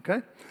 $5,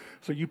 okay?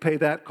 So you pay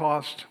that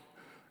cost,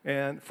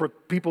 and for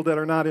people that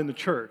are not in the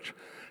church.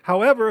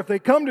 However, if they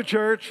come to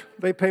church,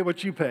 they pay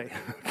what you pay,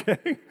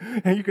 okay?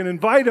 And you can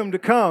invite them to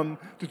come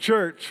to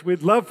church.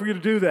 We'd love for you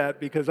to do that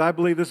because I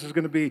believe this is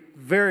going to be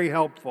very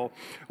helpful.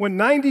 When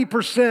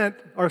 80%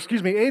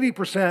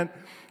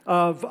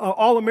 of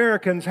all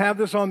Americans have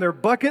this on their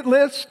bucket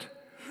list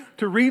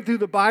to read through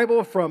the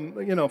Bible from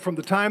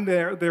the time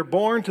they're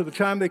born to the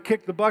time they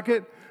kick the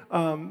bucket.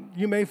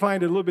 You may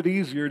find it a little bit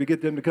easier to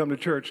get them to come to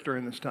church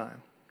during this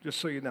time, just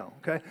so you know,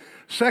 okay?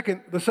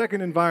 The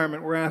second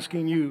environment we're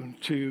asking you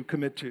to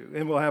commit to,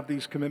 and we'll have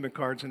these commitment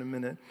cards in a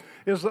minute,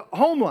 is the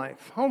home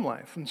life.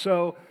 And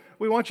so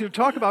we want you to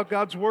talk about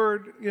God's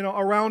Word,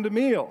 around a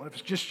meal. If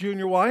it's just you and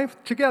your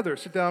wife, together,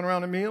 sit down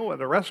around a meal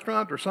at a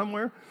restaurant or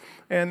somewhere,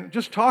 and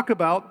just talk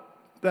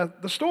about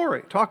the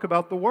story. Talk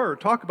about the Word.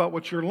 Talk about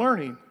what you're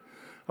learning,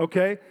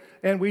 okay?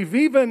 And we've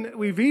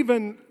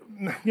even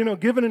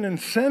given an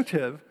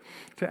incentive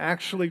to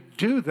actually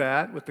do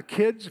that with the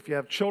kids if you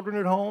have children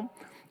at home.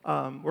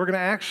 We're going to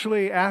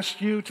actually ask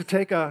you to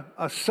take a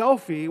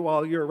selfie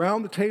while you're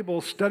around the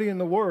table studying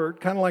the Word,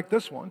 kind of like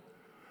this one,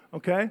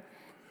 okay?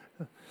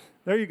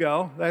 There you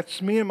go. That's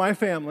me and my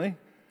family.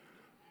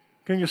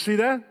 Can you see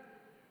that?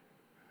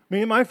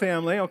 Me and my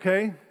family,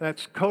 okay?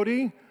 That's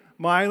Cody,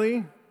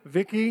 Miley,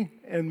 Vicky,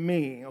 and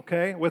me,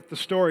 okay? With the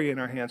story in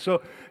our hand.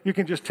 So you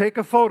can just take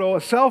a photo, a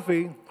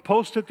selfie,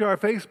 post it to our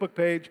Facebook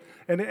page,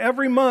 and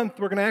every month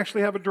we're going to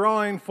actually have a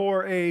drawing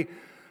for a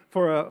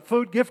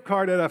food gift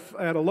card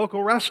at a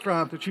local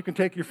restaurant that you can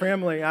take your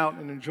family out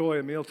and enjoy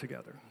a meal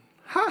together.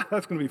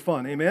 That's going to be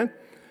fun, amen?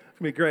 It's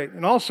going to be great.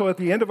 And also at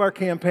the end of our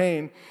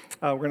campaign,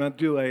 we're going to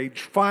do a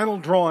final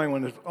drawing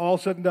when it's all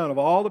said and done of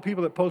all the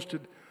people that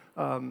posted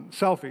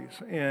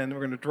selfies. And we're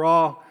going to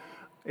draw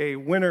a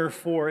winner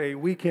for a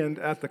weekend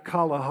at the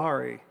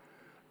Kalahari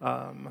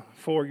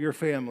for your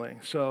family.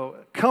 So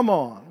come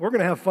on, we're going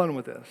to have fun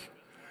with this.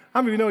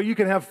 How many of you know you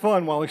can have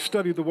fun while you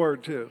study the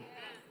Word too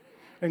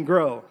and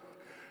grow?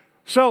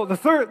 So the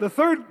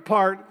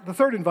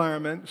third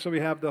environment, so we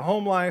have the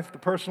home life, the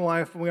personal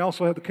life, and we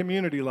also have the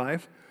community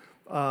life.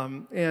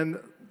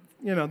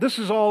 This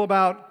is all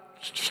about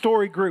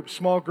story groups,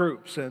 small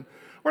groups. And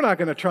we're not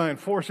going to try and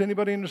force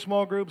anybody into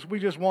small groups. We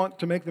just want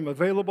to make them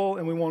available,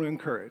 and we want to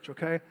encourage,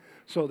 okay?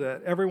 So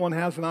that everyone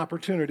has an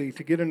opportunity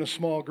to get in a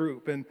small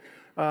group. And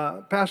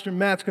Pastor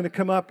Matt's going to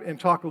come up and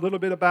talk a little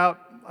bit about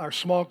our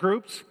small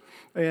groups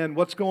and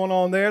what's going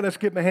on there. Let's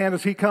give him a hand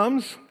as he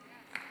comes.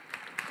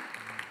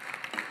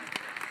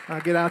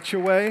 I'll get out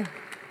your way.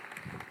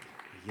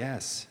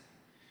 Yes.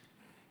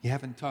 You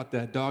haven't taught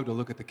that dog to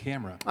look at the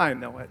camera. I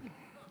know it.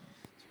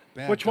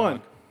 Bad Which dog.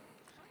 one?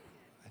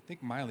 I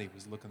think Miley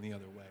was looking the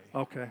other way.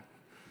 Okay.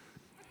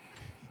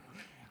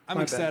 I'm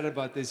My excited bad.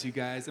 about this, you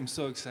guys. I'm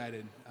so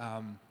excited.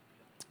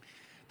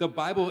 The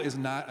Bible is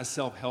not a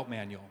self-help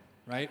manual,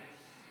 right?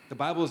 The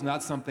Bible is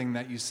not something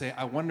that you say,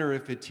 I wonder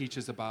if it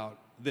teaches about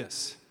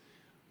this.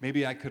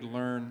 Maybe I could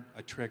learn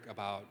a trick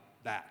about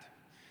that.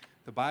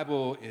 The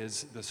Bible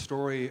is the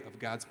story of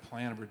God's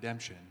plan of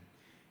redemption,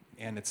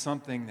 and it's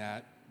something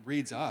that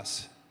reads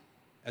us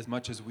as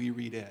much as we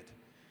read it.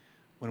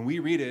 When we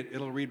read it,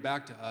 it'll read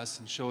back to us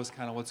and show us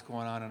kind of what's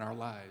going on in our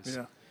lives.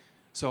 Yeah.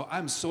 So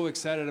I'm so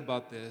excited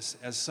about this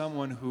as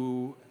someone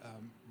who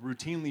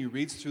routinely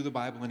reads through the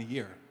Bible in a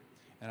year.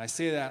 And I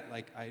say that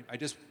like I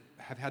just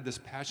have had this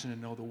passion to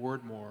know the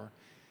Word more,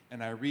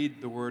 and I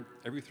read the Word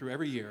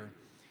every year.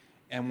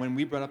 And when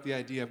we brought up the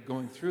idea of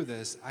going through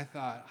this, I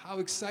thought, how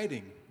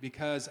exciting,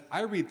 because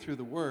I read through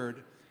the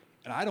Word,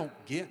 and I don't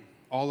get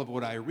all of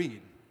what I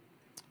read.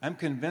 I'm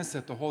convinced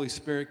that the Holy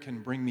Spirit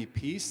can bring me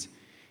peace,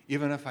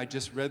 even if I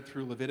just read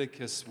through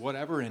Leviticus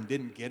whatever and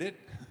didn't get it.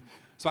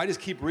 So I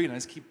just keep reading, I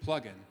just keep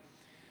plugging.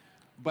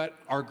 But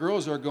our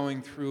girls are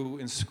going through,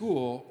 in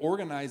school,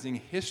 organizing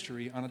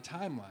history on a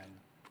timeline.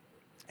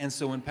 And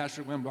so when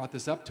Pastor Glenn brought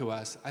this up to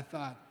us, I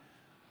thought,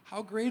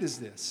 how great is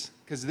this?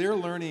 Because they're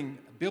learning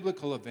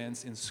biblical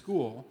events in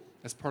school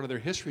as part of their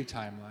history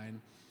timeline.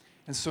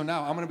 And so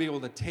now I'm going to be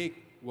able to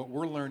take what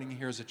we're learning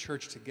here as a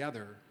church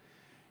together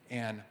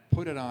and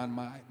put it on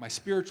my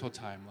spiritual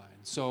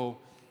timeline. So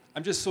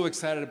I'm just so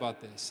excited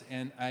about this.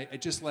 And I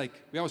just we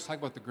always talk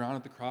about the ground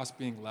at the cross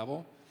being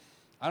level.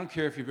 I don't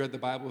care if you've read the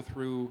Bible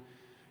through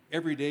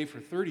every day for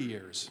 30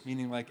 years,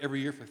 meaning like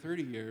every year for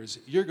 30 years,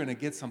 you're going to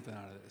get something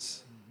out of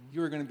this.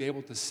 You're going to be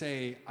able to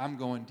say, I'm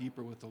going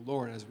deeper with the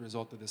Lord as a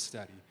result of this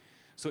study.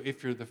 So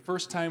if you're the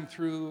first time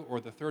through or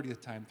the 30th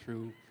time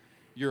through,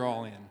 you're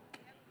all in.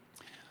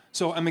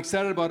 So I'm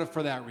excited about it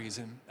for that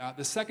reason.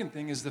 The second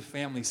thing is the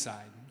family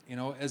side.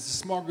 As a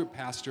small group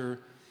pastor,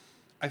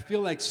 I feel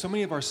like so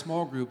many of our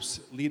small groups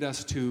lead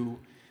us to,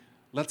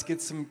 let's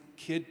get some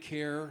kid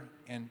care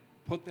and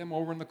put them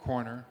over in the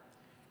corner,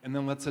 and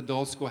then let's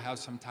adults go have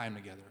some time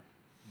together.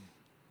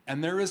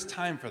 And there is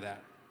time for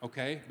that,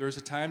 okay? There's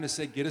a time to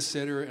say, get a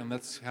sitter and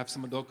let's have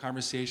some adult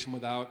conversation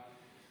without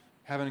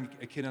having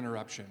a kid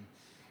interruption.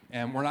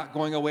 And we're not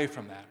going away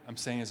from that, I'm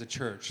saying as a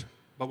church.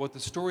 But what the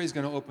story is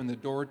going to open the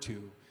door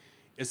to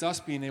is us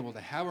being able to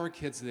have our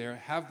kids there,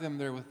 have them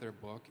there with their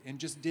book, and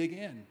just dig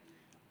in,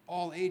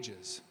 all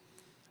ages.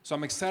 So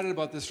I'm excited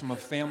about this from a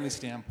family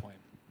standpoint.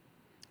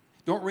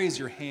 Don't raise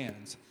your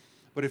hands,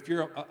 but if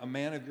you're a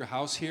man of your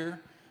house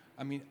here,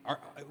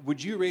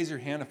 would you raise your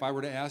hand if I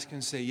were to ask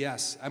and say,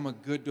 yes, I'm a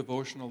good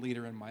devotional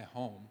leader in my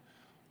home?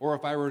 Or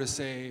if I were to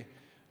say,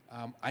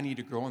 I need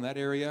to grow in that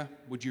area.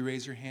 Would you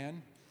raise your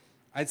hand?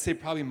 I'd say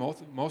probably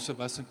most of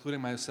us,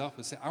 including myself,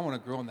 would say, I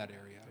want to grow in that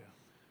area. Yeah.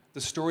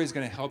 The story is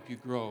going to help you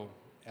grow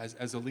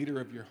as a leader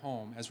of your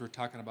home, as we're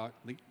talking about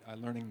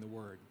learning the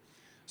Word.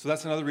 So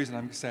that's another reason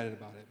I'm excited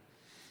about it.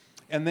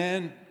 And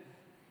then,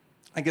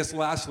 I guess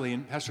lastly,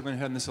 and Pastor went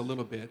ahead on this a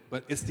little bit,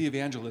 but it's the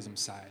evangelism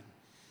side.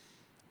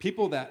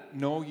 People that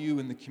know you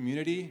in the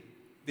community,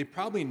 they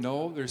probably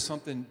know there's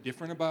something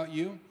different about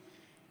you,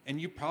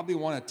 and you probably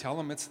want to tell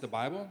them it's the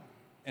Bible,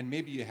 and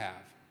maybe you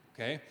have,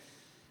 okay?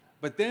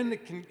 But then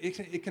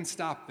it can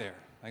stop there.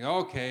 Like,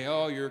 okay,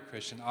 oh, you're a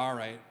Christian. All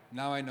right,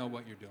 now I know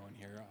what you're doing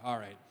here. All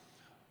right.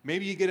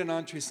 Maybe you get an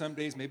entree some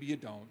days, maybe you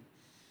don't.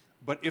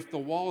 But if the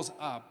wall's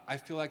up, I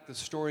feel like the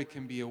story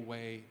can be a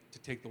way to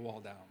take the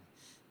wall down.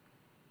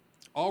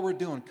 All we're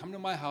doing, come to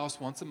my house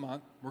once a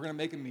month, we're going to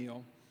make a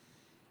meal,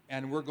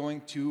 and we're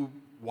going to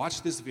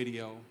watch this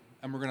video,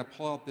 and we're going to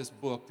pull out this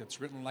book that's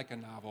written like a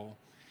novel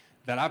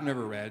that I've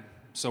never read,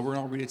 so we're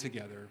going to read it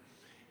together.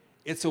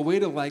 It's a way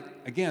to, like,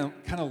 again,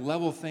 kind of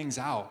level things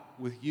out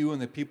with you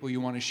and the people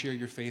you want to share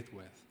your faith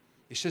with.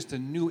 It's just a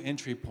new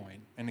entry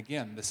point. And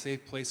again, the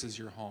safe place is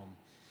your home.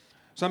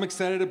 So I'm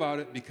excited about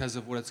it because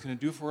of what it's going to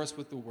do for us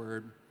with the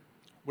Word,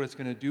 what it's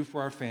going to do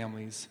for our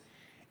families,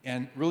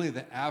 and really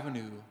the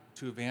avenue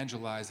to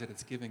evangelize that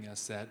it's giving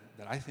us that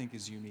I think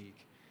is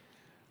unique.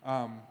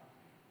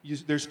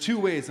 There's two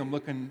ways I'm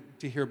looking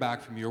to hear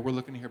back from you, or we're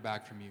looking to hear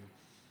back from you.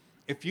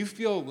 If you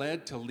feel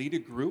led to lead a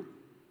group,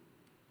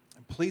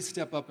 please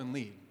step up and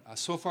lead.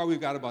 So far, we've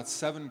got about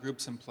 7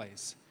 groups in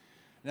place.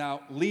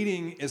 Now,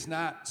 leading is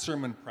not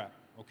sermon prep,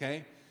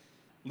 okay?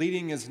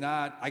 Leading is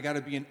not, I got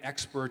to be an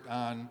expert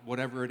on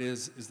whatever it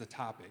is the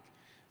topic.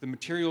 The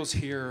materials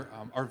here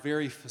are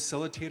very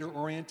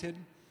facilitator-oriented.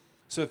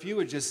 So if you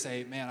would just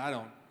say, man,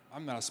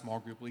 I'm not a small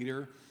group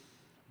leader,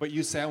 but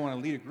you say, I want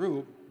to lead a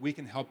group, we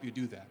can help you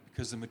do that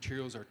because the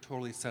materials are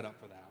totally set up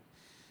for that.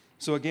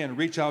 So again,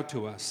 reach out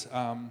to us.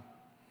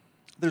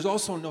 There's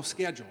also no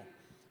schedule.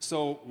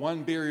 So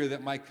one barrier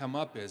that might come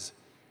up is,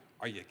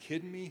 are you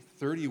kidding me?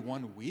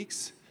 31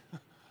 weeks?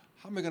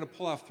 How am I going to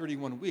pull off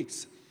 31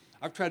 weeks?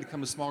 I've tried to come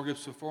to small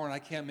groups before, and I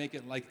can't make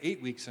it like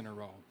 8 weeks in a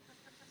row.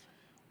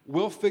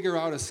 We'll figure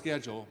out a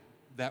schedule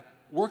that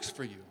works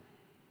for you.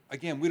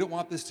 Again, we don't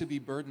want this to be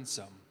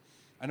burdensome.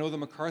 I know the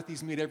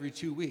McCarthys meet every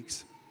 2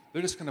 weeks.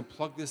 They're just going to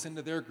plug this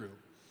into their group.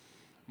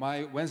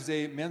 My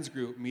Wednesday men's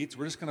group meets.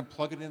 We're just going to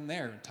plug it in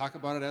there and talk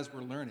about it as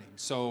we're learning.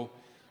 So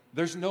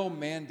there's no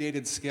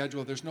mandated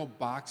schedule. There's no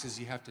boxes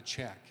you have to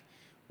check.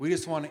 We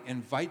just want to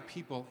invite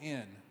people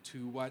in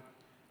to what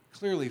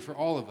clearly for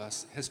all of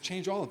us has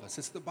changed all of us.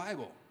 It's the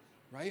Bible,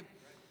 right?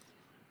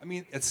 I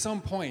mean, at some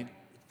point,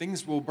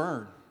 things will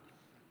burn.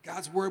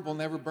 God's word will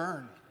never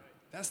burn.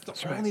 That's the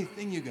only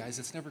thing, you guys,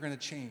 that's never going to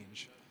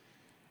change.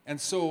 And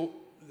so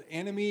the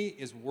enemy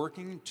is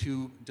working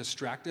to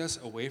distract us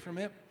away from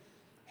it,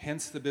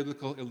 hence the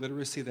biblical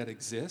illiteracy that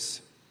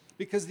exists,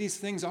 because these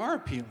things are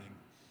appealing.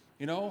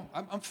 You know,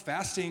 I'm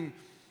fasting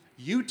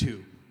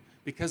YouTube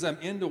because I'm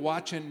into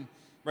watching,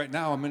 right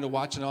now I'm into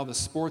watching all the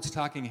sports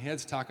talking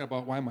heads talking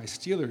about why my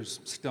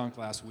Steelers stunk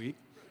last week,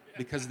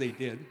 because they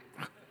did.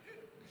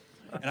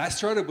 And I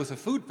started with a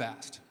food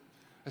fast.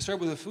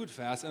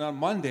 And on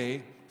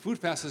Monday, food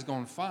fast is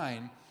going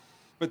fine,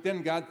 but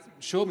then God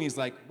showed me, he's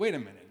like, wait a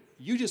minute,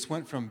 you just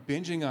went from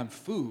binging on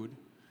food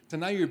to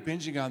now you're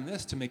binging on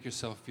this to make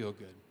yourself feel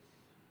good.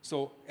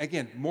 So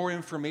again, more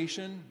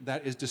information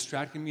that is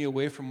distracting me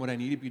away from what I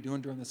need to be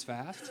doing during this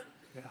fast.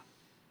 Yeah.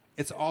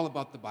 It's all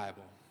about the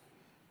Bible.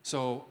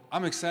 So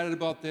I'm excited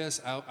about this.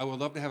 I would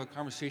love to have a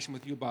conversation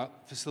with you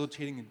about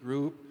facilitating a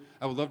group.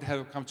 I would love to have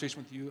a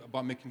conversation with you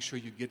about making sure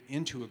you get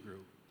into a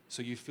group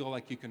so you feel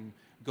like you can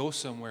go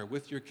somewhere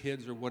with your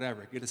kids or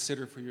whatever, get a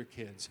sitter for your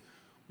kids.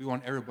 We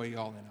want everybody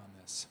all in on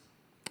this.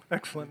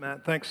 Excellent,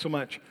 Matt. Thanks so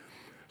much.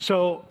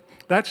 So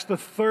that's the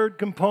third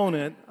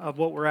component of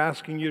what we're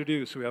asking you to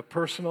do. So we have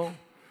personal,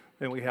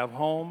 then we have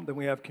home, then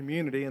we have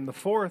community, and the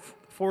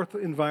fourth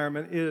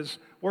environment is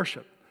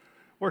worship.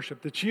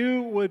 Worship, that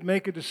you would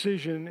make a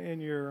decision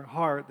in your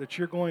heart that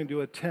you're going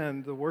to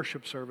attend the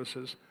worship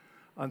services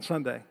on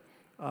Sunday,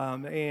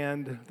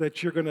 and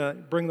that you're going to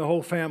bring the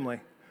whole family.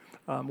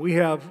 We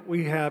have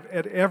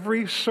at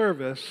every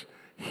service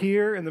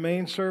here in the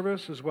main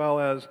service, as well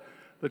as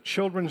the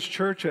children's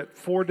church at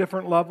 4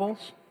 different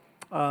levels.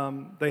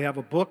 They have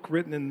a book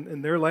written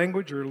in their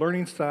language or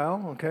learning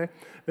style, okay?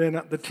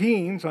 Then the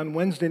teens on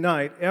Wednesday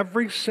night,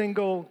 every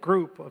single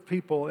group of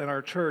people in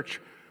our church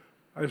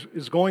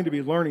is going to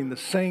be learning the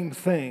same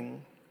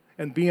thing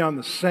and be on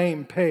the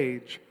same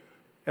page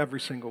every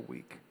single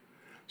week.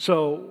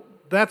 So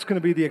that's going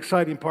to be the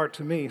exciting part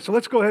to me. So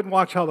let's go ahead and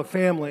watch how the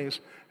families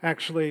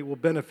actually will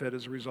benefit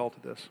as a result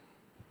of this.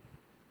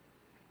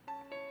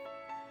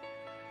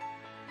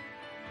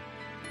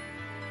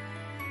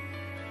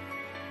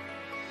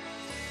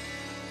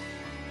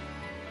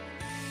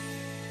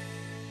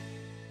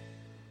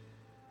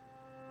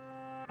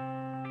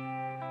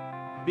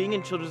 Being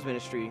in children's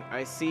ministry,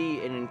 I see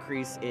an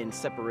increase in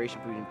separation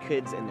between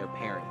kids and their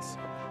parents.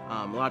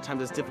 A lot of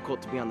times it's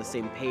difficult to be on the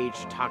same page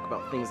to talk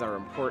about things that are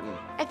important.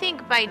 I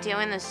think by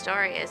doing the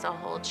story as a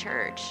whole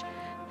church,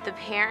 the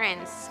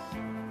parents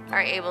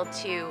are able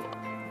to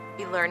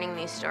be learning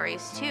these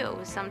stories too.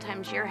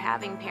 Sometimes you're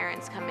having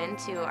parents come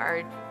into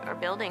our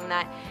building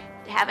that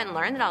haven't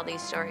learned all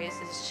these stories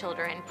as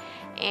children,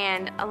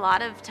 and a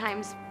lot of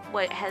times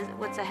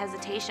what's a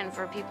hesitation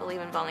for people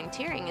even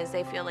volunteering is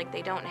they feel like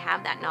they don't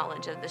have that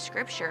knowledge of the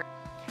scripture.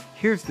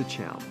 Here's the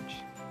challenge: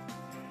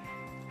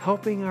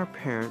 helping our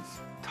parents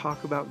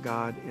talk about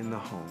God in the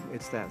home.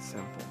 It's that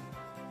simple.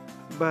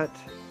 But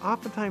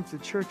oftentimes the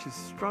church has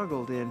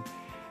struggled in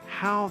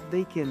how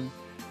they can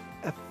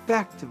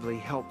effectively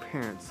help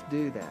parents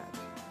do that.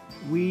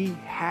 We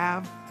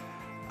have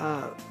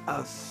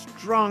a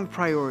strong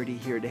priority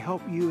here to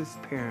help you as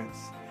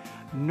parents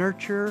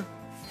nurture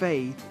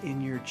faith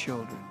in your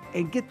children.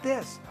 And get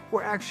this,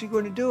 we're actually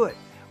going to do it.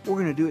 We're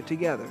going to do it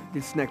together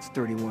this next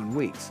 31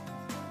 weeks.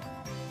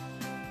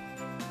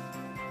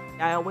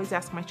 I always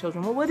ask my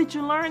children, well, what did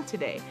you learn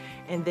today?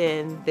 And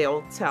then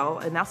they'll tell,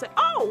 and I'll say,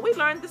 oh, we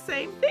learned the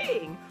same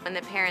thing. When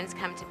the parents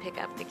come to pick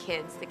up the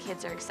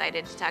kids are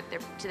excited to talk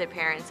to their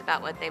parents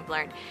about what they've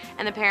learned.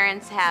 And the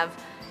parents have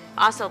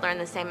also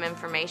learned the same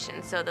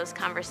information, so those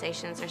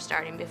conversations are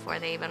starting before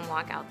they even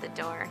walk out the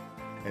door.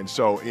 And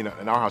so, in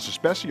our house,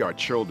 especially our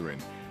children,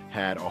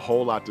 had a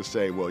whole lot to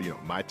say. Well,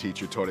 my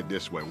teacher taught it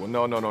this way. Well,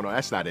 no,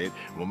 that's not it.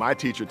 Well, my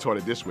teacher taught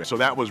it this way. So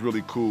that was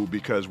really cool,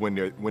 because when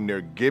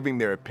they're giving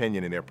their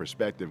opinion and their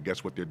perspective,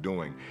 guess what they're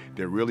doing?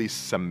 They're really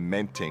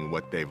cementing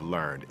what they've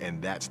learned,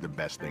 and that's the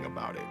best thing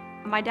about it.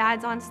 My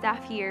dad's on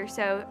staff here,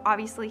 so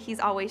obviously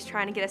he's always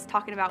trying to get us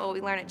talking about what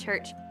we learn at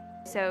church.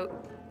 So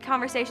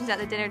conversations at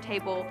the dinner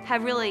table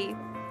have really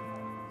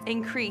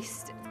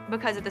increased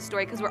because of the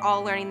story, because we're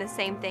all learning the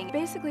same thing.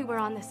 Basically, we're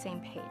on the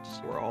same page.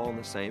 We're all on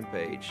the same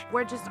page.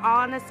 We're just all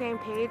on the same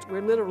page.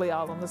 We're literally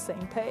all on the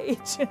same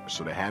page.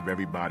 So to have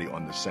everybody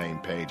on the same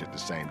page at the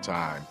same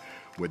time,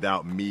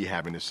 without me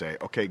having to say,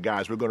 okay,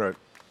 guys, we're going to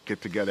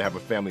get together, have a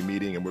family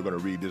meeting, and we're going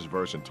to read this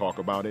verse and talk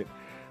about it.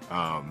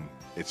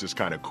 It's just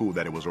kind of cool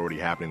that it was already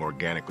happening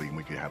organically and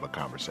we could have a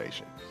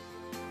conversation.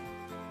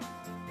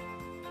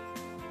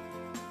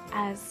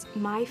 As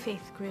my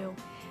faith grew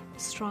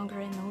stronger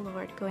in the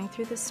Lord, going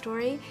through the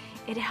story,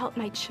 it helped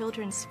my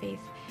children's faith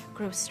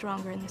grow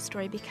stronger in the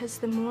story, because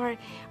the more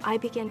I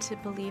began to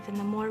believe and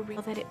the more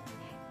real that it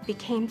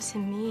became to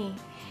me,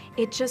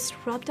 it just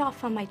rubbed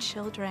off on my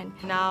children.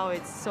 Now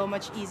it's so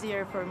much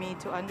easier for me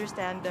to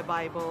understand the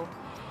Bible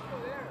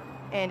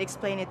and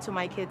explain it to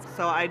my kids.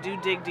 So I do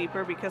dig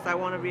deeper because I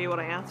want to be able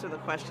to answer the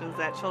questions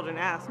that children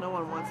ask. No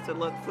one wants to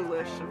look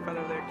foolish in front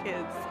of their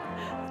kids.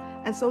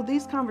 And so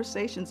these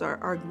conversations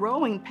are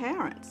growing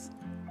parents.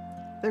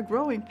 They're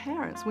growing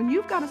parents. When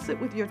you've got to sit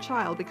with your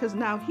child because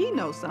now he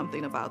knows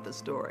something about the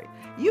story,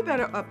 you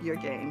better up your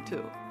game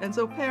too. And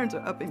so parents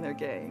are upping their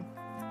game.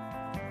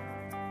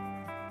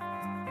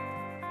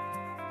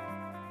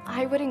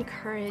 I would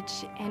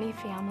encourage any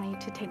family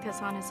to take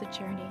this on as a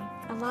journey.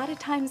 A lot of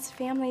times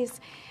families,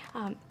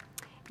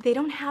 they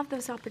don't have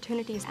those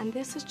opportunities, and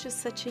this is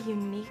just such a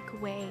unique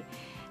way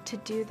to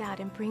do that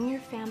and bring your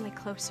family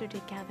closer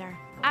together.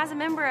 As a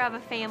member of a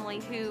family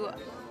who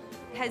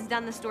has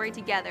done the story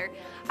together,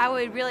 I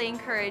would really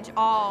encourage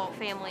all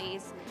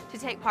families to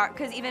take part,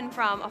 because even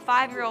from a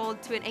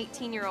 5-year-old to an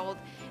 18-year-old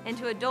and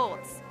to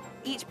adults,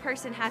 each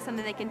person has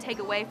something they can take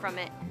away from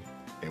it.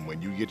 And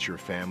when you get your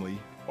family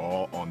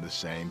all on the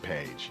same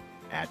page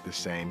at the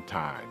same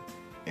time,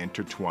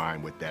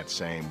 intertwined with that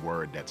same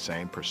word, that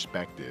same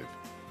perspective,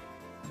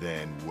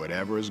 then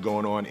whatever is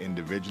going on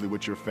individually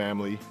with your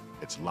family,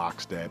 it's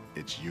lockstep,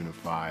 it's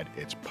unified,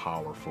 it's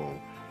powerful,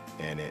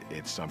 and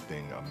it's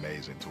something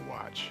amazing to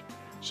watch.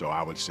 So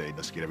I would say,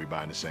 let's get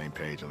everybody on the same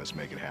page and let's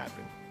make it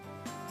happen.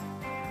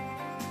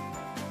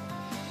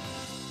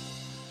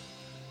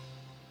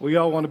 We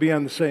all want to be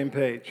on the same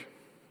page,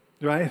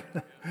 right?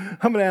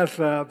 I'm going to ask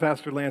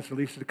Pastor Lance and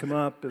Lisa to come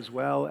up, as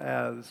well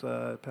as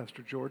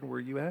Pastor Jordan. Where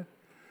are you at?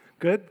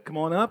 Good, come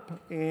on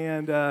up.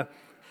 And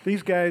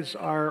these guys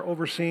are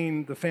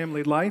overseeing the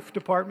family life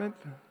department.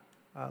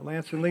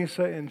 Lance and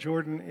Lisa, and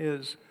Jordan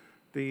is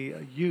the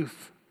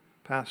youth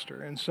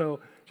pastor. And so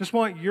just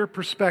want your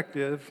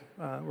perspective,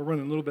 we're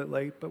running a little bit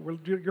late, but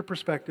your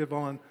perspective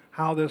on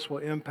how this will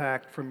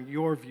impact, from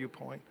your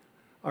viewpoint,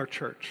 our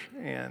church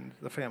and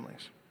the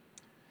families.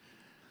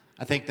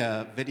 I think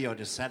the video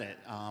just said it.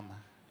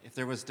 If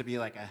there was to be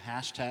like a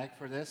hashtag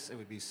for this, it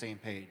would be same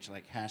page,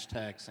 like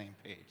hashtag same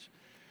page.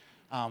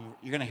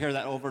 You're going to hear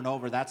that over and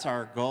over. That's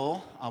our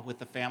goal with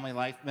the Family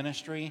Life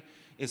Ministry,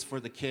 is for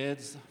the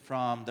kids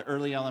from the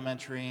early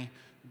elementary,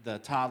 the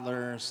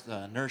toddlers,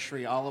 the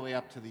nursery, all the way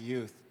up to the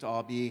youth, to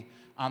all be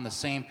on the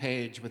same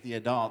page with the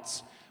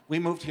adults. We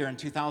moved here in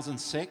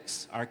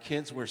 2006. Our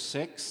kids were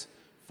 6,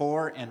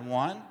 4, and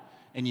 1,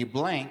 and you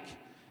blink.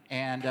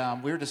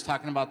 And we were just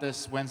talking about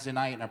this Wednesday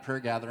night in our prayer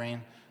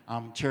gathering.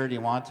 Charity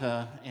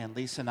Wanta and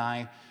Lisa and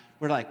I,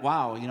 we're like,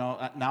 wow,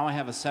 now I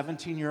have a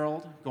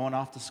 17-year-old going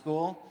off to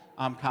school,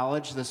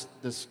 college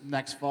this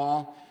next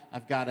fall.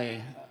 I've got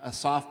a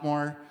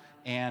sophomore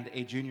and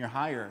a junior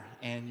higher.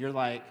 And you're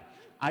like,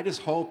 I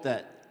just hope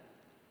that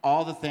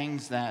all the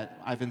things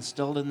that I've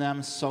instilled in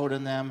them, sowed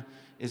in them,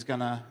 is going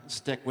to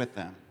stick with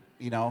them.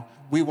 You know,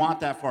 we want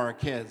that for our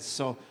kids.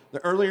 So the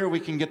earlier we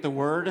can get the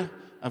Word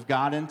of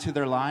God into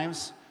their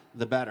lives,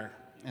 the better.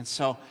 And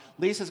so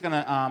Lisa's going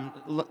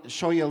to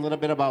show you a little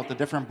bit about the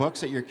different books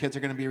that your kids are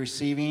going to be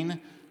receiving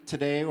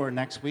today or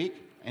next week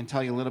and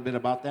tell you a little bit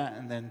about that.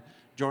 And then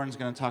Jordan's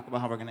going to talk about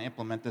how we're going to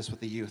implement this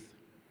with the youth.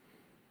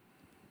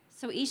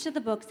 So each of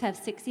the books have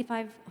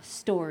 65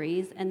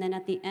 stories, and then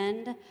at the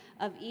end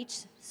of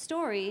each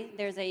story,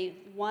 there's a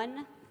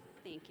one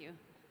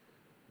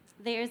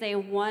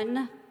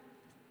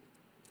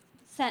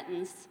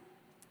sentence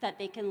that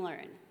they can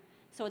learn.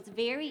 So it's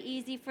very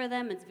easy for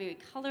them. It's very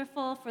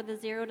colorful for the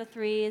 0 to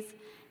 3s,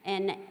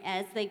 and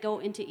as they go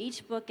into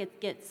each book,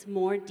 it gets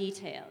more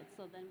detailed.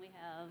 So then we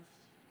have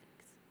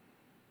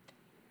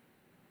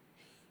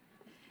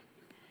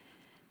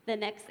the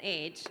next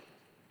age.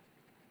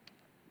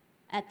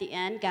 At the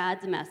end,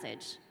 God's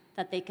message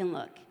that they can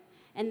look.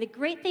 And the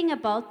great thing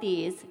about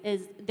these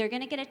is they're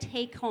going to get a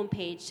take-home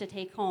page to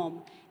take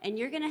home, and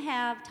you're going to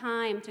have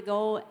time to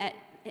go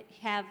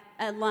have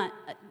a lunch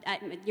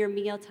at your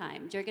meal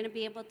times. You're going to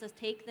be able to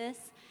take this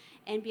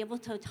and be able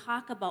to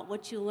talk about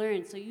what you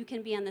learned so you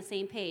can be on the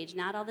same page.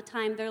 Not all the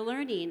time they're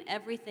learning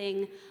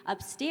everything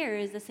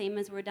upstairs the same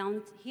as we're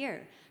down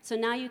here. So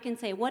now you can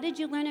say, what did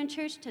you learn in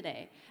church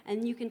today?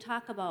 And you can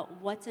talk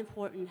about what's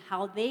important,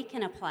 how they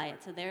can apply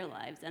it to their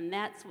lives, and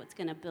that's what's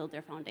going to build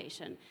their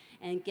foundation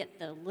and get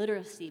the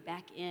literacy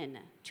back in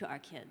to our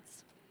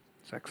kids.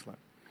 It's excellent.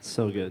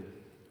 So good.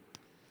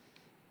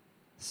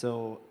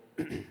 So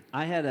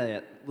I had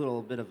a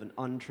little bit of an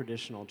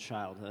untraditional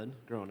childhood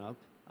growing up.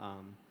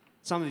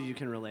 Some of you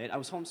can relate. I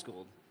was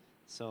homeschooled.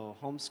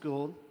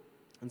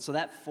 And so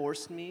that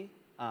forced me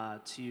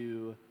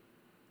to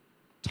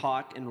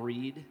talk and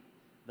read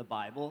the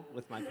Bible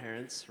with my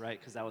parents, right,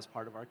 because that was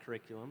part of our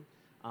curriculum.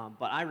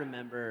 But I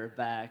remember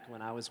back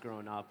when I was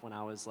growing up, when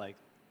I was like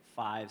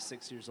 5,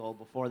 6 years old,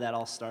 before that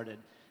all started,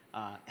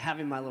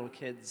 having my little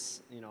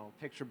kids,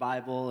 picture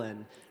Bible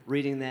and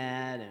reading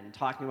that and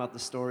talking about the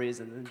stories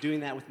and then doing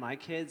that with my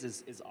kids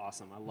is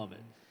awesome. I love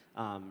it,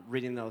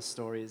 reading those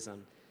stories.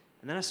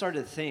 And then I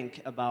started to think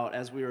about,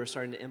 as we were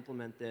starting to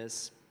implement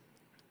this,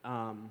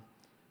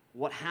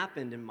 what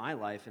happened in my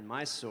life, in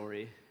my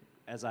story,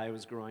 as I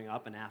was growing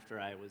up and after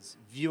I was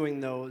viewing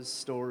those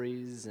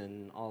stories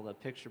and all the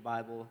picture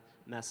Bible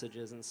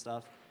messages and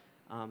stuff,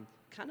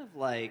 kind of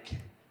like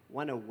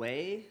went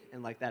away,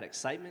 and like that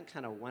excitement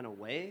kind of went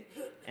away,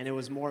 and it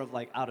was more of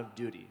like out of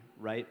duty,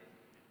 right?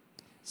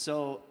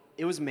 So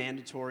it was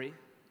mandatory.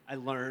 I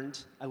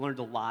learned a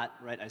lot,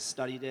 right? I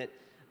studied it,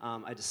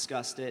 I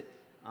discussed it,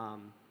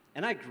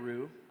 and I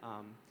grew.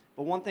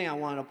 But one thing I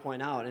wanted to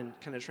point out, and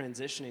kind of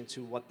transitioning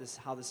to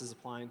how this is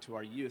applying to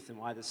our youth and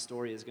why this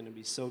story is going to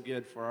be so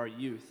good for our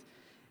youth,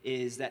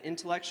 is that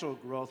intellectual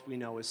growth we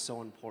know is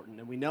so important.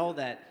 And we know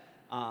that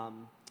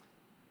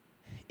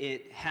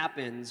it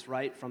happens,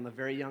 right, from a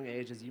very young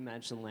age, as you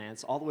mentioned,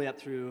 Lance, all the way up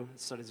through,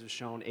 studies have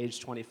shown, age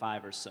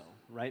 25 or so,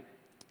 right?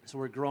 So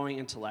we're growing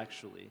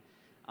intellectually.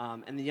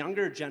 And the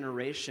younger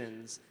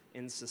generations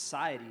in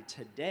society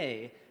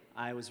today,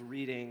 I was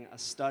reading a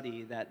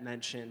study that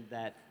mentioned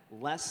that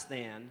less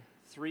than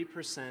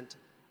 3%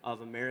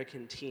 of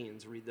American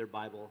teens read their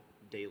Bible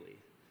daily.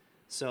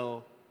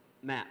 So,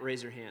 Matt,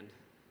 raise your hand.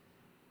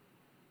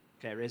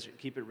 Okay,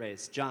 keep it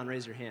raised. John,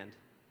 raise your hand.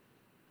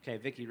 Okay,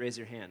 Vicky, raise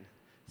your hand.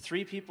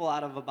 3 people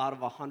out of about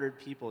 100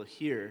 people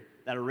here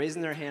that are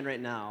raising their hand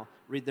right now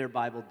read their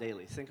Bible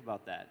daily. Think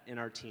about that in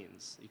our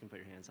teens. You can put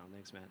your hands on.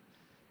 Thanks, Matt.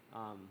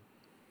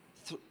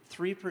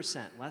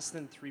 3%, less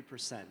than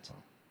 3%.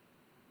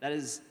 That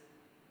is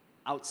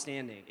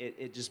outstanding.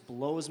 It just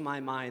blows my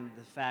mind,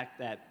 the fact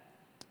that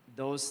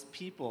those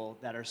people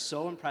that are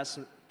so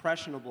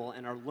impressionable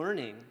and are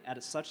learning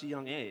at such a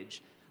young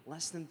age,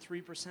 less than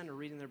 3% are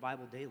reading their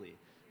Bible daily.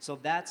 So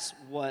that's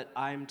what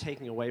I'm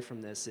taking away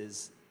from this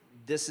is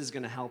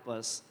going to help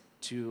us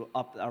to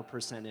up our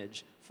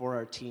percentage for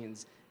our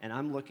teens, and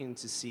I'm looking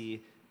to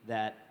see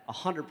that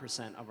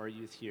 100% of our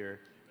youth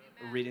here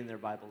are reading their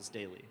Bibles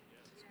daily.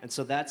 And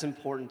so that's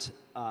important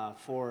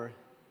for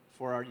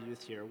our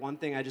youth here. One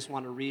thing I just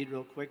want to read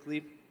real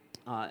quickly,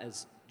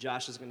 as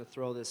Josh is going to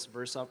throw this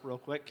verse up real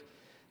quick.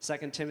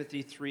 2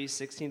 Timothy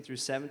 3:16 through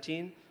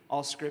 17.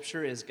 All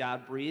scripture is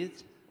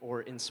God-breathed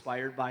or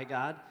inspired by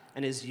God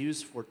and is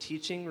used for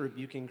teaching,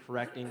 rebuking,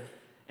 correcting,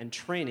 and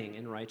training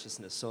in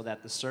righteousness, so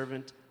that the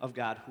servant of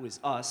God, who is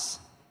us,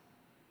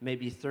 may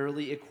be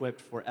thoroughly equipped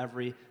for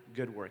every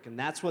good work. And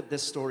that's what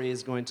this story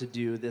is going to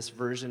do, this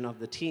version of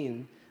the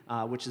teen,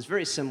 which is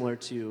very similar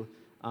to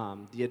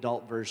the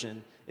adult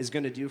version, is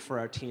going to do for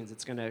our teens.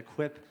 It's going to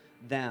equip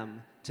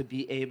them to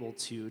be able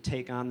to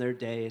take on their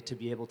day, to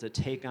be able to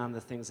take on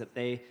the things that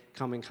they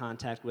come in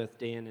contact with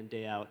day in and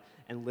day out,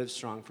 and live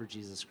strong for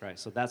Jesus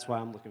Christ. So that's why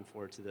I'm looking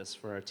forward to this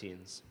for our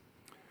teens.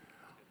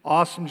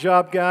 Awesome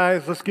job,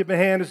 guys. Let's give them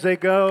a hand as they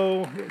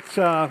go.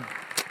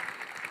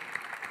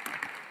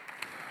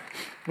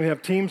 We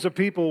have teams of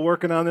people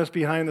working on this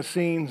behind the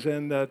scenes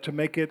and to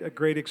make it a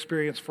great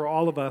experience for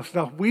all of us.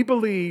 Now, we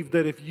believe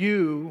that if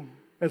you,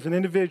 as an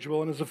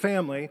individual and as a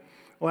family,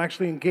 will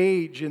actually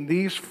engage in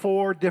these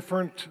 4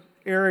 different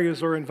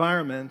areas or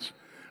environments,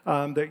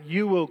 that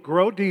you will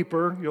grow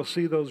deeper, you'll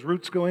see those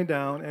roots going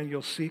down, and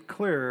you'll see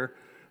clearer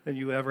than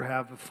you ever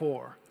have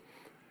before.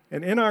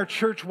 And in our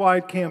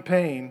church-wide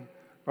campaign,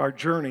 our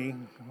journey,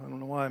 I don't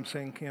know why I'm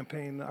saying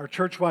campaign, our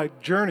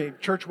church-wide journey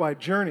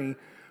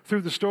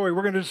through the story,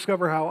 we're going to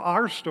discover how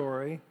our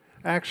story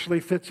actually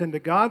fits into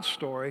God's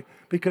story,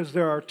 because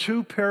there are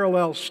 2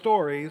 parallel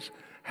stories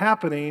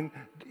happening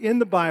in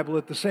the Bible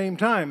at the same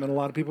time, and a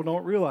lot of people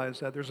don't realize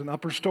that. There's an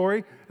upper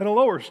story and a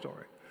lower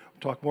story.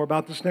 We'll talk more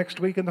about this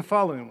next week and the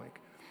following week.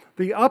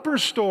 The upper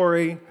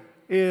story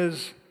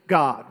is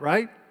God,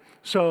 right?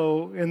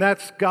 So, and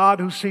that's God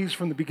who sees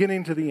from the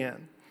beginning to the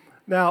end.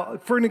 Now,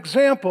 for an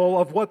example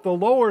of what the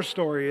lower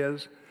story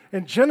is,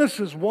 in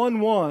Genesis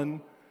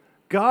 1:1,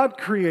 God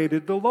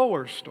created the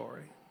lower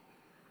story.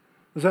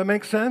 Does that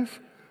make sense?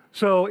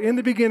 So, in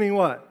the beginning,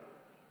 what?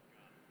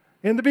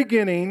 In the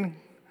beginning,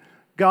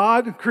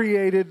 God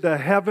created the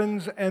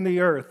heavens and the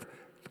earth.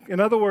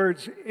 In other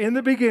words, in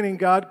the beginning,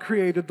 God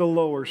created the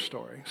lower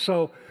story.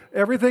 So,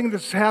 everything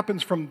that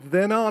happens from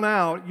then on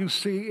out, you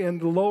see in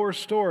the lower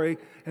story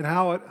and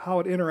how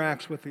it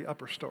interacts with the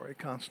upper story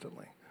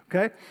constantly.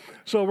 Okay?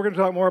 So, we're going to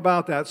talk more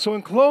about that. So,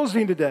 in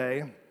closing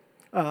today,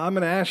 I'm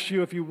going to ask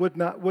you, if you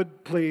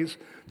would please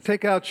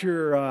take out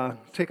your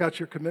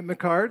commitment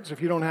cards.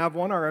 If you don't have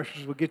one, our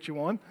ushers will get you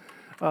one.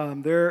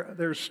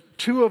 There's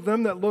 2 of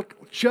them that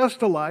look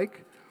just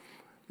alike.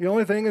 The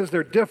only thing is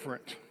they're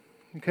different.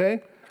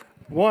 Okay,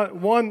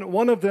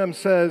 one of them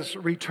says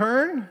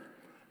return,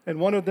 and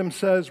one of them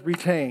says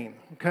retain.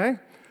 Okay,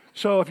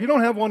 so if you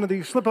don't have one of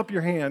these, slip up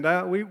your hand.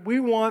 We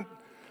want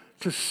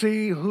to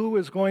see who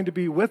is going to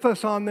be with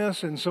us on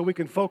this, and so we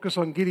can focus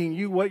on getting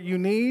you what you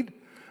need.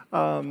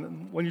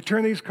 When you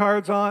turn these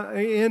cards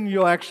in,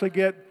 we'll actually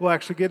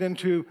get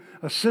into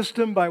a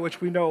system by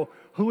which we know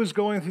who is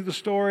going through the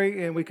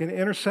story, and we can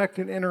intersect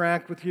and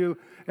interact with you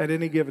at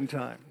any given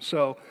time.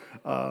 So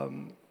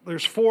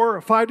there's 4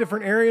 or 5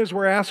 different areas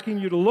we're asking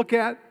you to look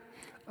at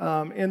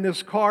in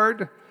this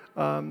card.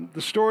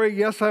 The story,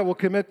 yes, I will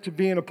commit to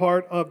being a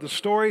part of the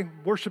story.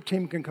 Worship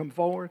team can come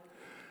forward.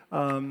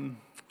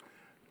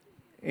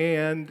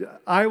 And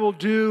I will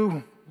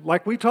do,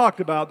 like we talked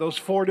about, those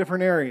 4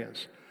 different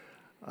areas.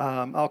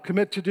 I'll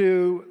commit to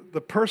do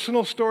the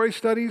personal story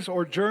studies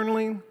or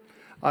journaling.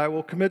 I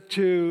will commit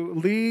to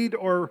lead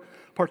or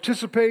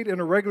participate in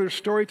a regular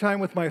story time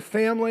with my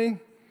family.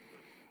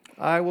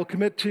 I will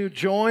commit to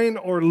join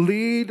or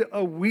lead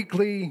a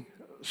weekly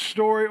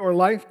story or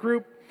life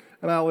group,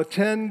 and I'll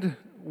attend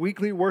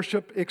weekly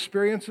worship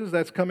experiences.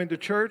 That's coming to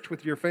church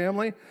with your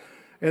family.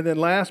 And then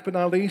last but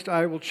not least,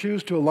 I will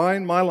choose to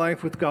align my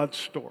life with God's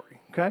story,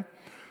 okay?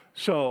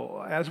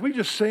 So as we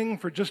just sing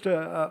for just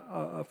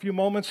a few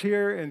moments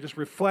here and just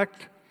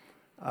reflect,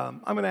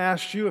 I'm going to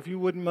ask you, if you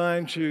wouldn't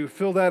mind, to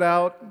fill that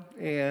out,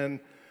 and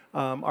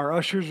our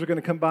ushers are going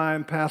to come by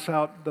and pass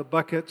out the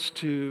buckets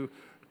to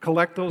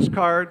collect those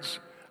cards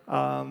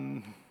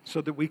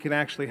so that we can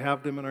actually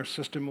have them in our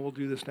system. We'll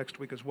do this next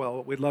week as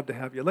well. We'd love to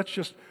have you. Let's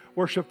just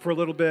worship for a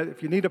little bit.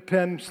 If you need a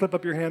pen, slip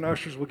up your hand.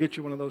 Ushers will get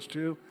you one of those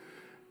too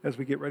as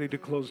we get ready to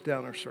close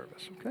down our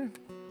service, okay?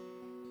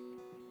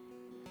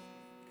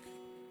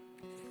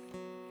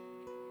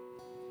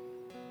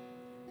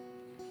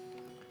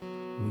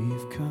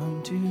 We've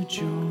come to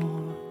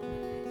join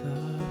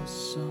the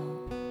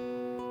song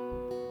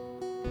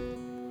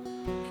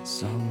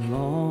sung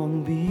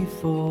long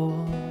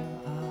before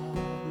our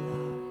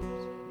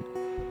lives,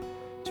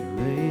 to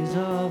raise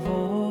our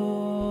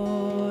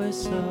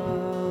voice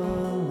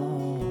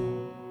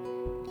along,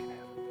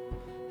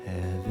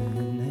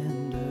 heaven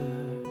and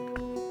earth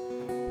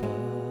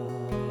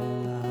alike.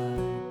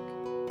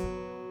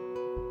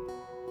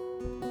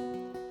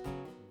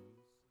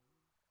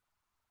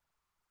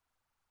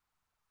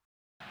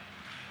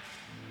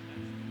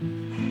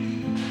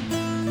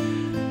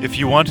 If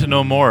you want to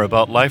know more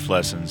about Life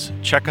Lessons,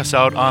 check us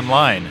out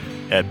online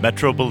at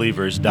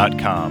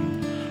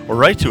metrobelievers.com or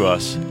write to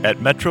us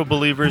at Metro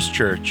Believers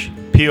Church,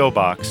 P.O.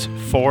 Box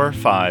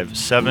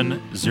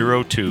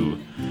 45702,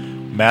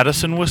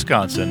 Madison,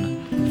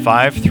 Wisconsin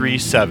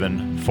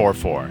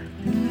 53744.